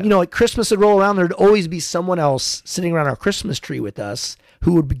money. And then, you know, at Christmas would roll around, there'd always be someone else sitting around our Christmas tree with us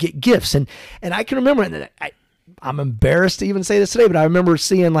who would get gifts. And I can remember, and I'm embarrassed to even say this today, but I remember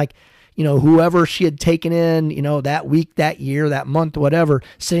seeing like, you know, whoever she had taken in, you know, that week, that year, that month, whatever,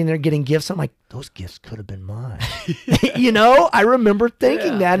 sitting there getting gifts. I'm like, those gifts could have been mine. You know, I remember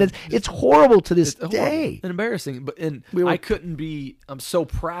thinking that. And it's horrible to this day. And embarrassing. But I'm so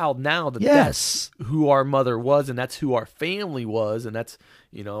proud now that that's who our mother was, and that's who our family was, and that's,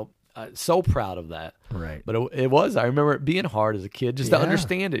 you know, so proud of that. Right. But it was. I remember it being hard as a kid just to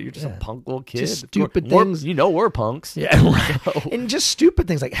understand it. You're just a punk little kid. Just stupid things. You know, we're punks. Yeah. Right. And just stupid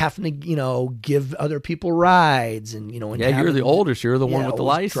things like having to, you know, give other people rides and, you know. And you're the oldest. You're the one with the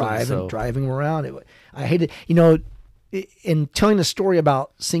license. Driving around. I hated, you know, in telling the story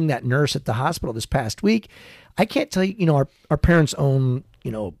about seeing that nurse at the hospital this past week, I can't tell you, you know, our parents own,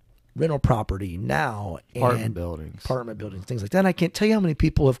 you know, rental property now, apartment buildings, things like that. And I can't tell you how many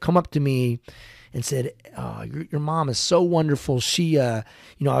people have come up to me and said, "Oh, your mom is so wonderful. She, you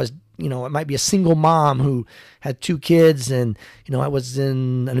know, it might be a single mom who had 2 kids, and you know, I was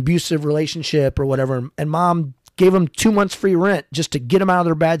in an abusive relationship or whatever, and mom gave them 2 months free rent just to get them out of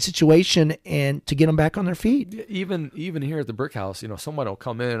their bad situation and to get them back on their feet." Even here at the brick house, you know, someone will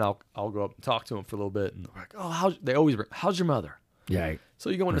come in, and I'll go up and talk to them for a little bit, and they're like, "Oh, how's your mother?" Yeah. So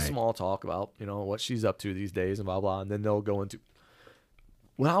you go into small talk about, you know, what she's up to these days and blah, blah. And then they'll go into,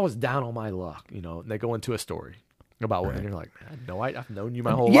 when I was down on my luck, you know, and they go into a story about what, and you're like, man, I've known you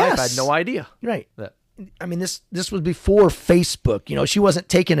my whole life. I had no idea that I mean, this was before Facebook. You know, she wasn't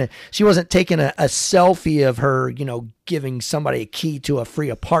taking a selfie of her, you know, giving somebody a key to a free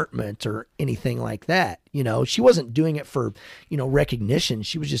apartment or anything like that. You know, she wasn't doing it for, you know, recognition.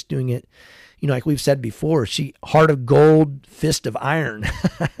 She was just doing it, you know, like we've said before, heart of gold, fist of iron.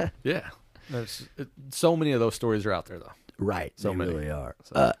 Yeah. So many of those stories are out there, though. Right. So they many. really are.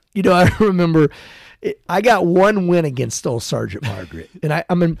 So. You know, I remember I got one win against old Sergeant Margaret.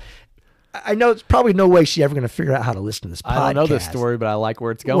 And I know it's probably no way she's ever going to figure out how to listen to this podcast. I don't know this story, but I like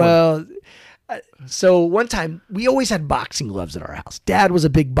where it's going. Well, so one time we always had boxing gloves at our house. Dad was a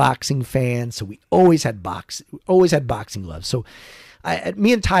big boxing fan, so we always had boxing gloves. So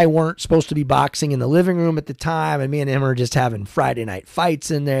me and Ty weren't supposed to be boxing in the living room at the time, and me and him were just having Friday night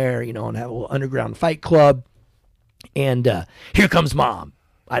fights in there, you know, and have a little underground fight club. And here comes Mom.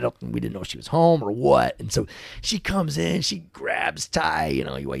 We didn't know she was home or what. And so she comes in, she grabs Ty, you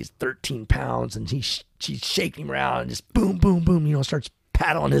know, he weighs 13 pounds, and she's shaking him around and just boom, boom, boom, you know, starts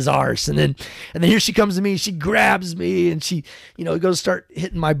paddling his arse. And then here she comes to me, she grabs me, and she, you know, goes to start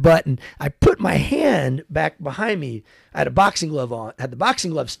hitting my butt. And I put my hand back behind me. I had a boxing glove on, had the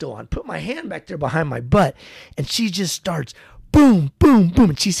boxing glove still on, put my hand back there behind my butt, and she just starts boom, boom,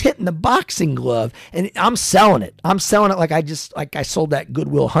 boom. And she's hitting the boxing glove, and I'm selling it. I'm selling it like I sold that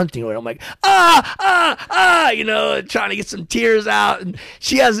Goodwill Hunting oil. I'm like, you know, trying to get some tears out. And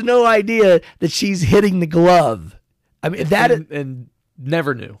she has no idea that she's hitting the glove. I mean, and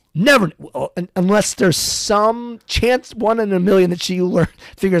never knew. Never, unless there's some chance, 1 in a million, that she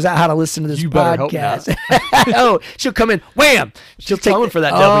figures out how to listen to this podcast. Oh, she'll come in, wham! She'll take coming for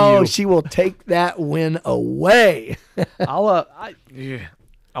that W. Oh, she will take that win away. I want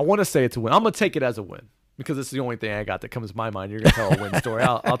to say it's a win. I'm gonna take it as a win because it's the only thing I got that comes to my mind. You're gonna tell a win story.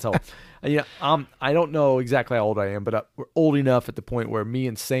 I'll tell. You know, I don't know exactly how old I am, but we're old enough at the point where me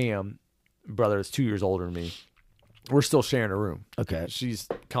and Sam, brother, is 2 years older than me. We're still sharing a room. Okay. She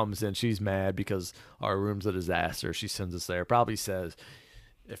comes in. She's mad because our room's a disaster. She sends us there. Probably says,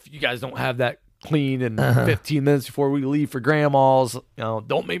 if you guys don't have that clean in 15 minutes before we leave for grandma's, you know,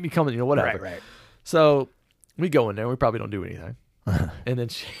 don't make me come in, you know, whatever. Right. So we go in there. We probably don't do anything. And then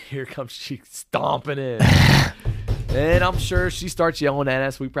here comes she stomping in. And I'm sure she starts yelling at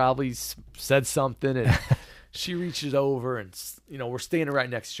us. We probably said something, and she reaches over, and, you know, we're standing right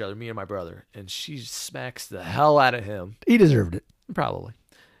next to each other, me and my brother, and she smacks the hell out of him. He deserved it. Probably.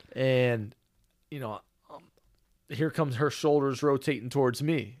 And, you know, here comes her shoulders rotating towards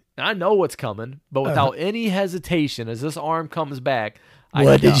me. And I know what's coming, but without any hesitation, as this arm comes back,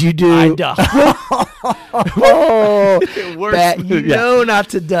 what did you do? I duck. Oh, you know not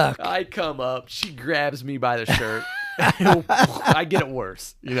to duck. I come up. She grabs me by the shirt. I get it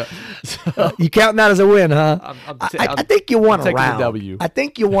worse, you know. So, you counting that as a win, huh? I think you won a round. W. I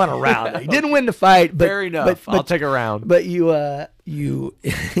think you won a round. You didn't win the fight, but fair enough. I'll take a round. But you won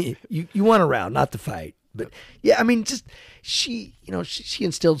a round, not the fight. But yeah, I mean, just she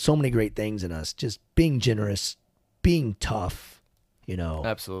instilled so many great things in us. Just being generous, being tough. You know,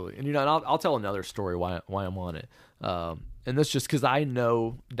 absolutely. And, you know, and I'll tell another story why I'm on it. And that's just because I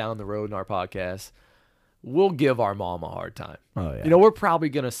know down the road in our podcast, we'll give our mom a hard time. Oh, yeah. You know, we're probably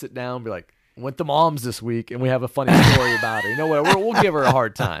going to sit down and be like, went to Mom's this week, and we have a funny story about her. You know what? We'll give her a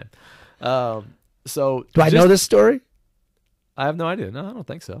hard time. So do I know this story? I have no idea. No, I don't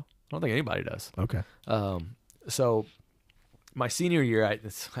think so. I don't think anybody does. Okay. So my senior year,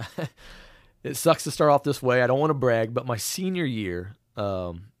 it sucks to start off this way. I don't want to brag, but my senior year,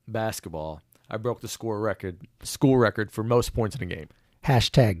 basketball, I broke the school record for most points in a game.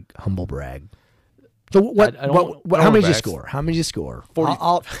 Hashtag humble brag. So how many did you score? How many did you score? 40.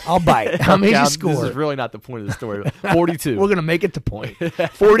 I'll bite. How many did you score? This is really not the point of the story. 42. We're gonna make it the point.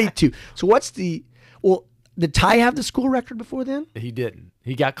 42. So did Ty have the school record before then? He didn't.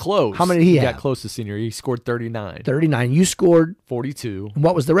 He got close. How many did he have? Got close to senior. He scored 39. 39. You scored 42. And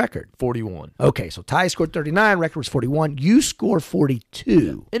what was the record? 41. Okay, so Ty scored 39. Record was 41. You scored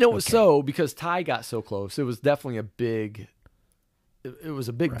 42. And it was because Ty got so close. It was definitely a big. It was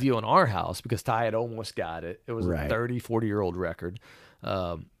a big deal in our house because Ty had almost got it. It was a 30, 40-year-old record.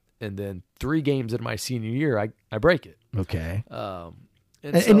 And then 3 games in my senior year, I break it. Okay.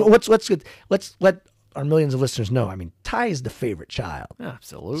 And what's good? Let's let our millions of listeners know. I mean, Ty is the favorite child.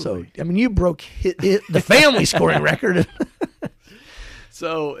 Absolutely. So, I mean, you broke the family scoring record.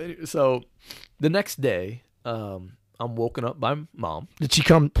 So the next day, I'm woken up by Mom. Did she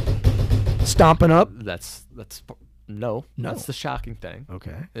come stomping up? No. That's the shocking thing.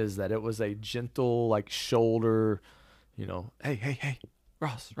 Okay. Is that it was a gentle, like, shoulder, you know, hey,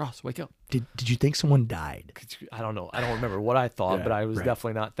 Ross, wake up. Did you think someone died? I don't know. I don't remember what I thought, Yeah, but I was right.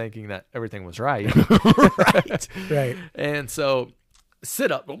 definitely not thinking that everything was right. Right. And so,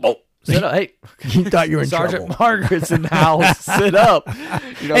 sit up. Oh, sit up. Hey, You thought you were in Sergeant trouble. Margaret's in the house. Sit up.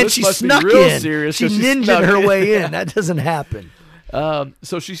 You know, And this she must snuck be real in. serious. She 'cause ninja'd snuck her in. way in. That doesn't happen.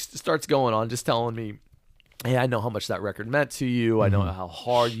 So she starts going on, just telling me, hey, I know how much that record meant to you. I know how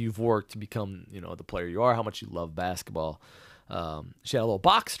hard you've worked to become, the player you are, how much you love basketball. She had a little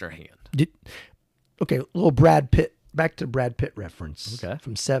box in her hand. Okay, a little Brad Pitt. Back to Brad Pitt reference. Okay.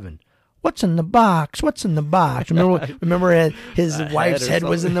 From Seven. What's in the box? What's in the box? Remember his wife's head head or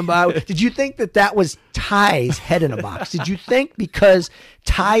was in the something. box. Did you think that was Ty's head in a box? Did you think because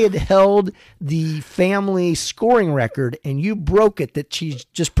Ty had held the family scoring record and you broke it that she's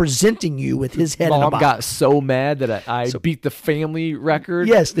just presenting you with his head in a Mom box? got so mad that I beat the family record.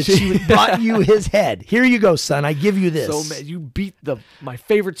 Yes, that she brought you his head. Here you go, son. I give you this. So mad. You beat my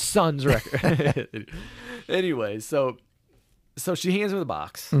favorite son's record. Anyway, so she hands me the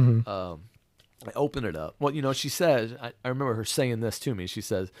box. I open it up. Well, she says, I remember her saying this to me. She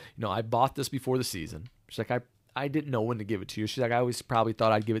says, I bought this before the season. She's like, I didn't know when to give it to you. She's like, I always probably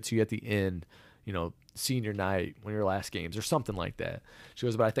thought I'd give it to you at the end, senior night, one of your last games or something like that. She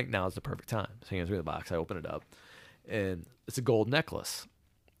goes, but I think now is the perfect time. She hands me the box. I open it up, and it's a gold necklace,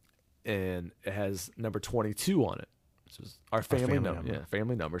 and it has number 22 on it. This is our family number. Yeah,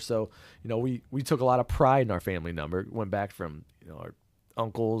 family number. So, we took a lot of pride in our family number. It went back from, our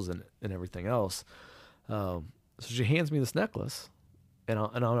uncles and everything else. So she hands me this necklace, and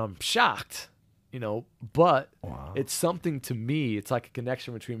I'm shocked, but Wow. it's something to me. It's like a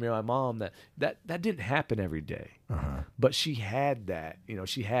connection between me and my mom that didn't happen every day. But she had that,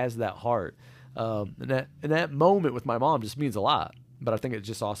 she has that heart. And that moment with my mom just means a lot. But I think it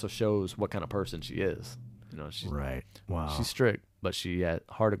just also shows what kind of person she is. She's Right. Wow. She's strict, but she had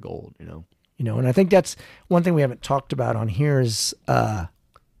heart of gold, And I think that's one thing we haven't talked about on here is a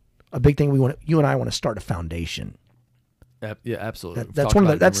big thing you and I want to start a foundation. Yeah, absolutely. That's one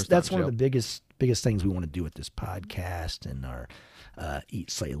of the biggest things we want to do with this podcast and our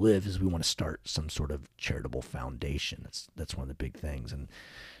Eat, Slay, Live is we want to start some sort of charitable foundation. That's one of the big things, and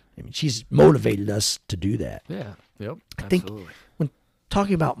I mean she's motivated us to do that. Yeah. Yep. I think Absolutely. when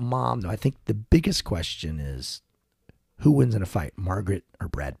talking about mom, though, I think the biggest question is who wins in a fight, Margaret or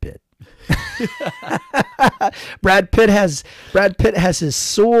Brad Pitt? Brad Pitt has his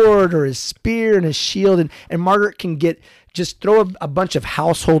sword or his spear and his shield, and Margaret can just throw a bunch of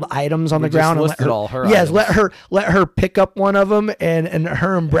household items on the ground and listed all her yes, items. let her pick up one of them and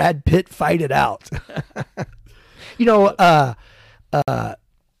her and Brad Pitt fight it out.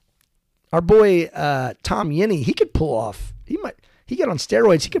 Our boy Tom Yenny, he could pull off. He got on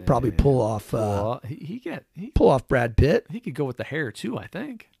steroids. He could probably pull off. Pull off Brad Pitt. He could go with the hair too. I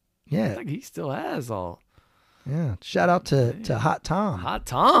think. I Yeah, think he still has all. yeah. Shout out to Hot Tom. Hot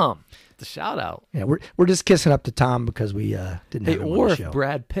Tom, the shout out. Yeah, we're just kissing up to Tom because we didn't Hey, have him on or the if show.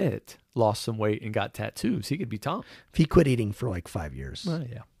 Brad Pitt lost some weight and got tattoos, he could be Tom. If he quit eating for like 5 years.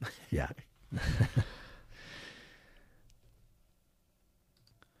 Yeah. Yeah.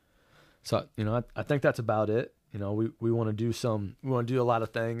 So I think that's about it. We want to do a lot of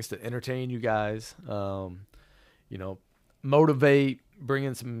things to entertain you guys. Motivate, bring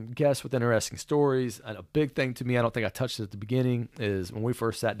in some guests with interesting stories. And a big thing to me, I don't think I touched it at the beginning, is when we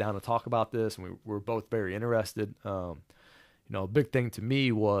first sat down to talk about this, and we were both very interested. A big thing to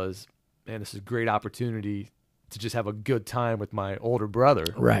me was, man, this is a great opportunity to just have a good time with my older brother.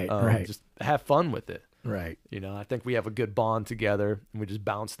 Right. Just have fun with it. Right. I think we have a good bond together, and we just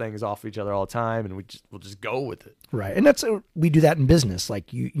bounce things off of each other all the time, and we'll just go with it. Right. And we do that in business.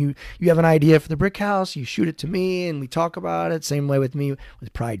 Like you have an idea for the brick house, you shoot it to me and we talk about it. Same way with me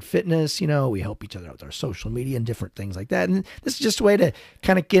with Pride Fitness, we help each other out with our social media and different things like that. And this is just a way to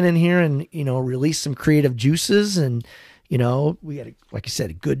kind of get in here and, release some creative juices. And, we had, like you said,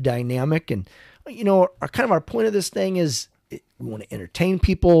 a good dynamic. And, our point of this thing is we want to entertain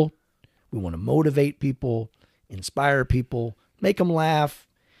people. We want to motivate people, inspire people, make them laugh.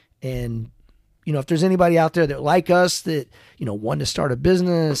 And, if there's anybody out there that like us that, want to start a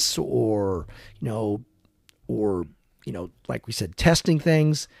business or like we said, testing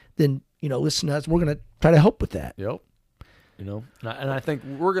things, then, listen to us. We're going to try to help with that. Yep. And I think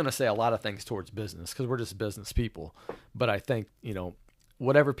we're going to say a lot of things towards business because we're just business people. But I think,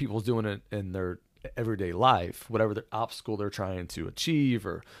 whatever people's doing in their everyday life, whatever the obstacle they're trying to achieve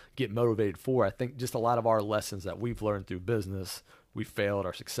or get motivated for, I think just a lot of our lessons that we've learned through business, we failed,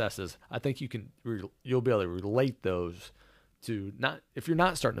 our successes, I think you'll be able to relate those to if you're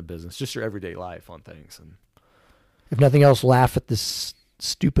not starting a business, just your everyday life on things. And if nothing else, laugh at this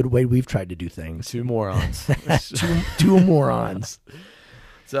stupid way we've tried to do things. Two morons. Two morons.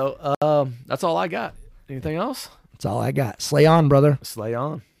 So that's all I got. Anything else? That's all I got. Slay on, brother. Slay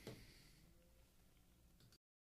on.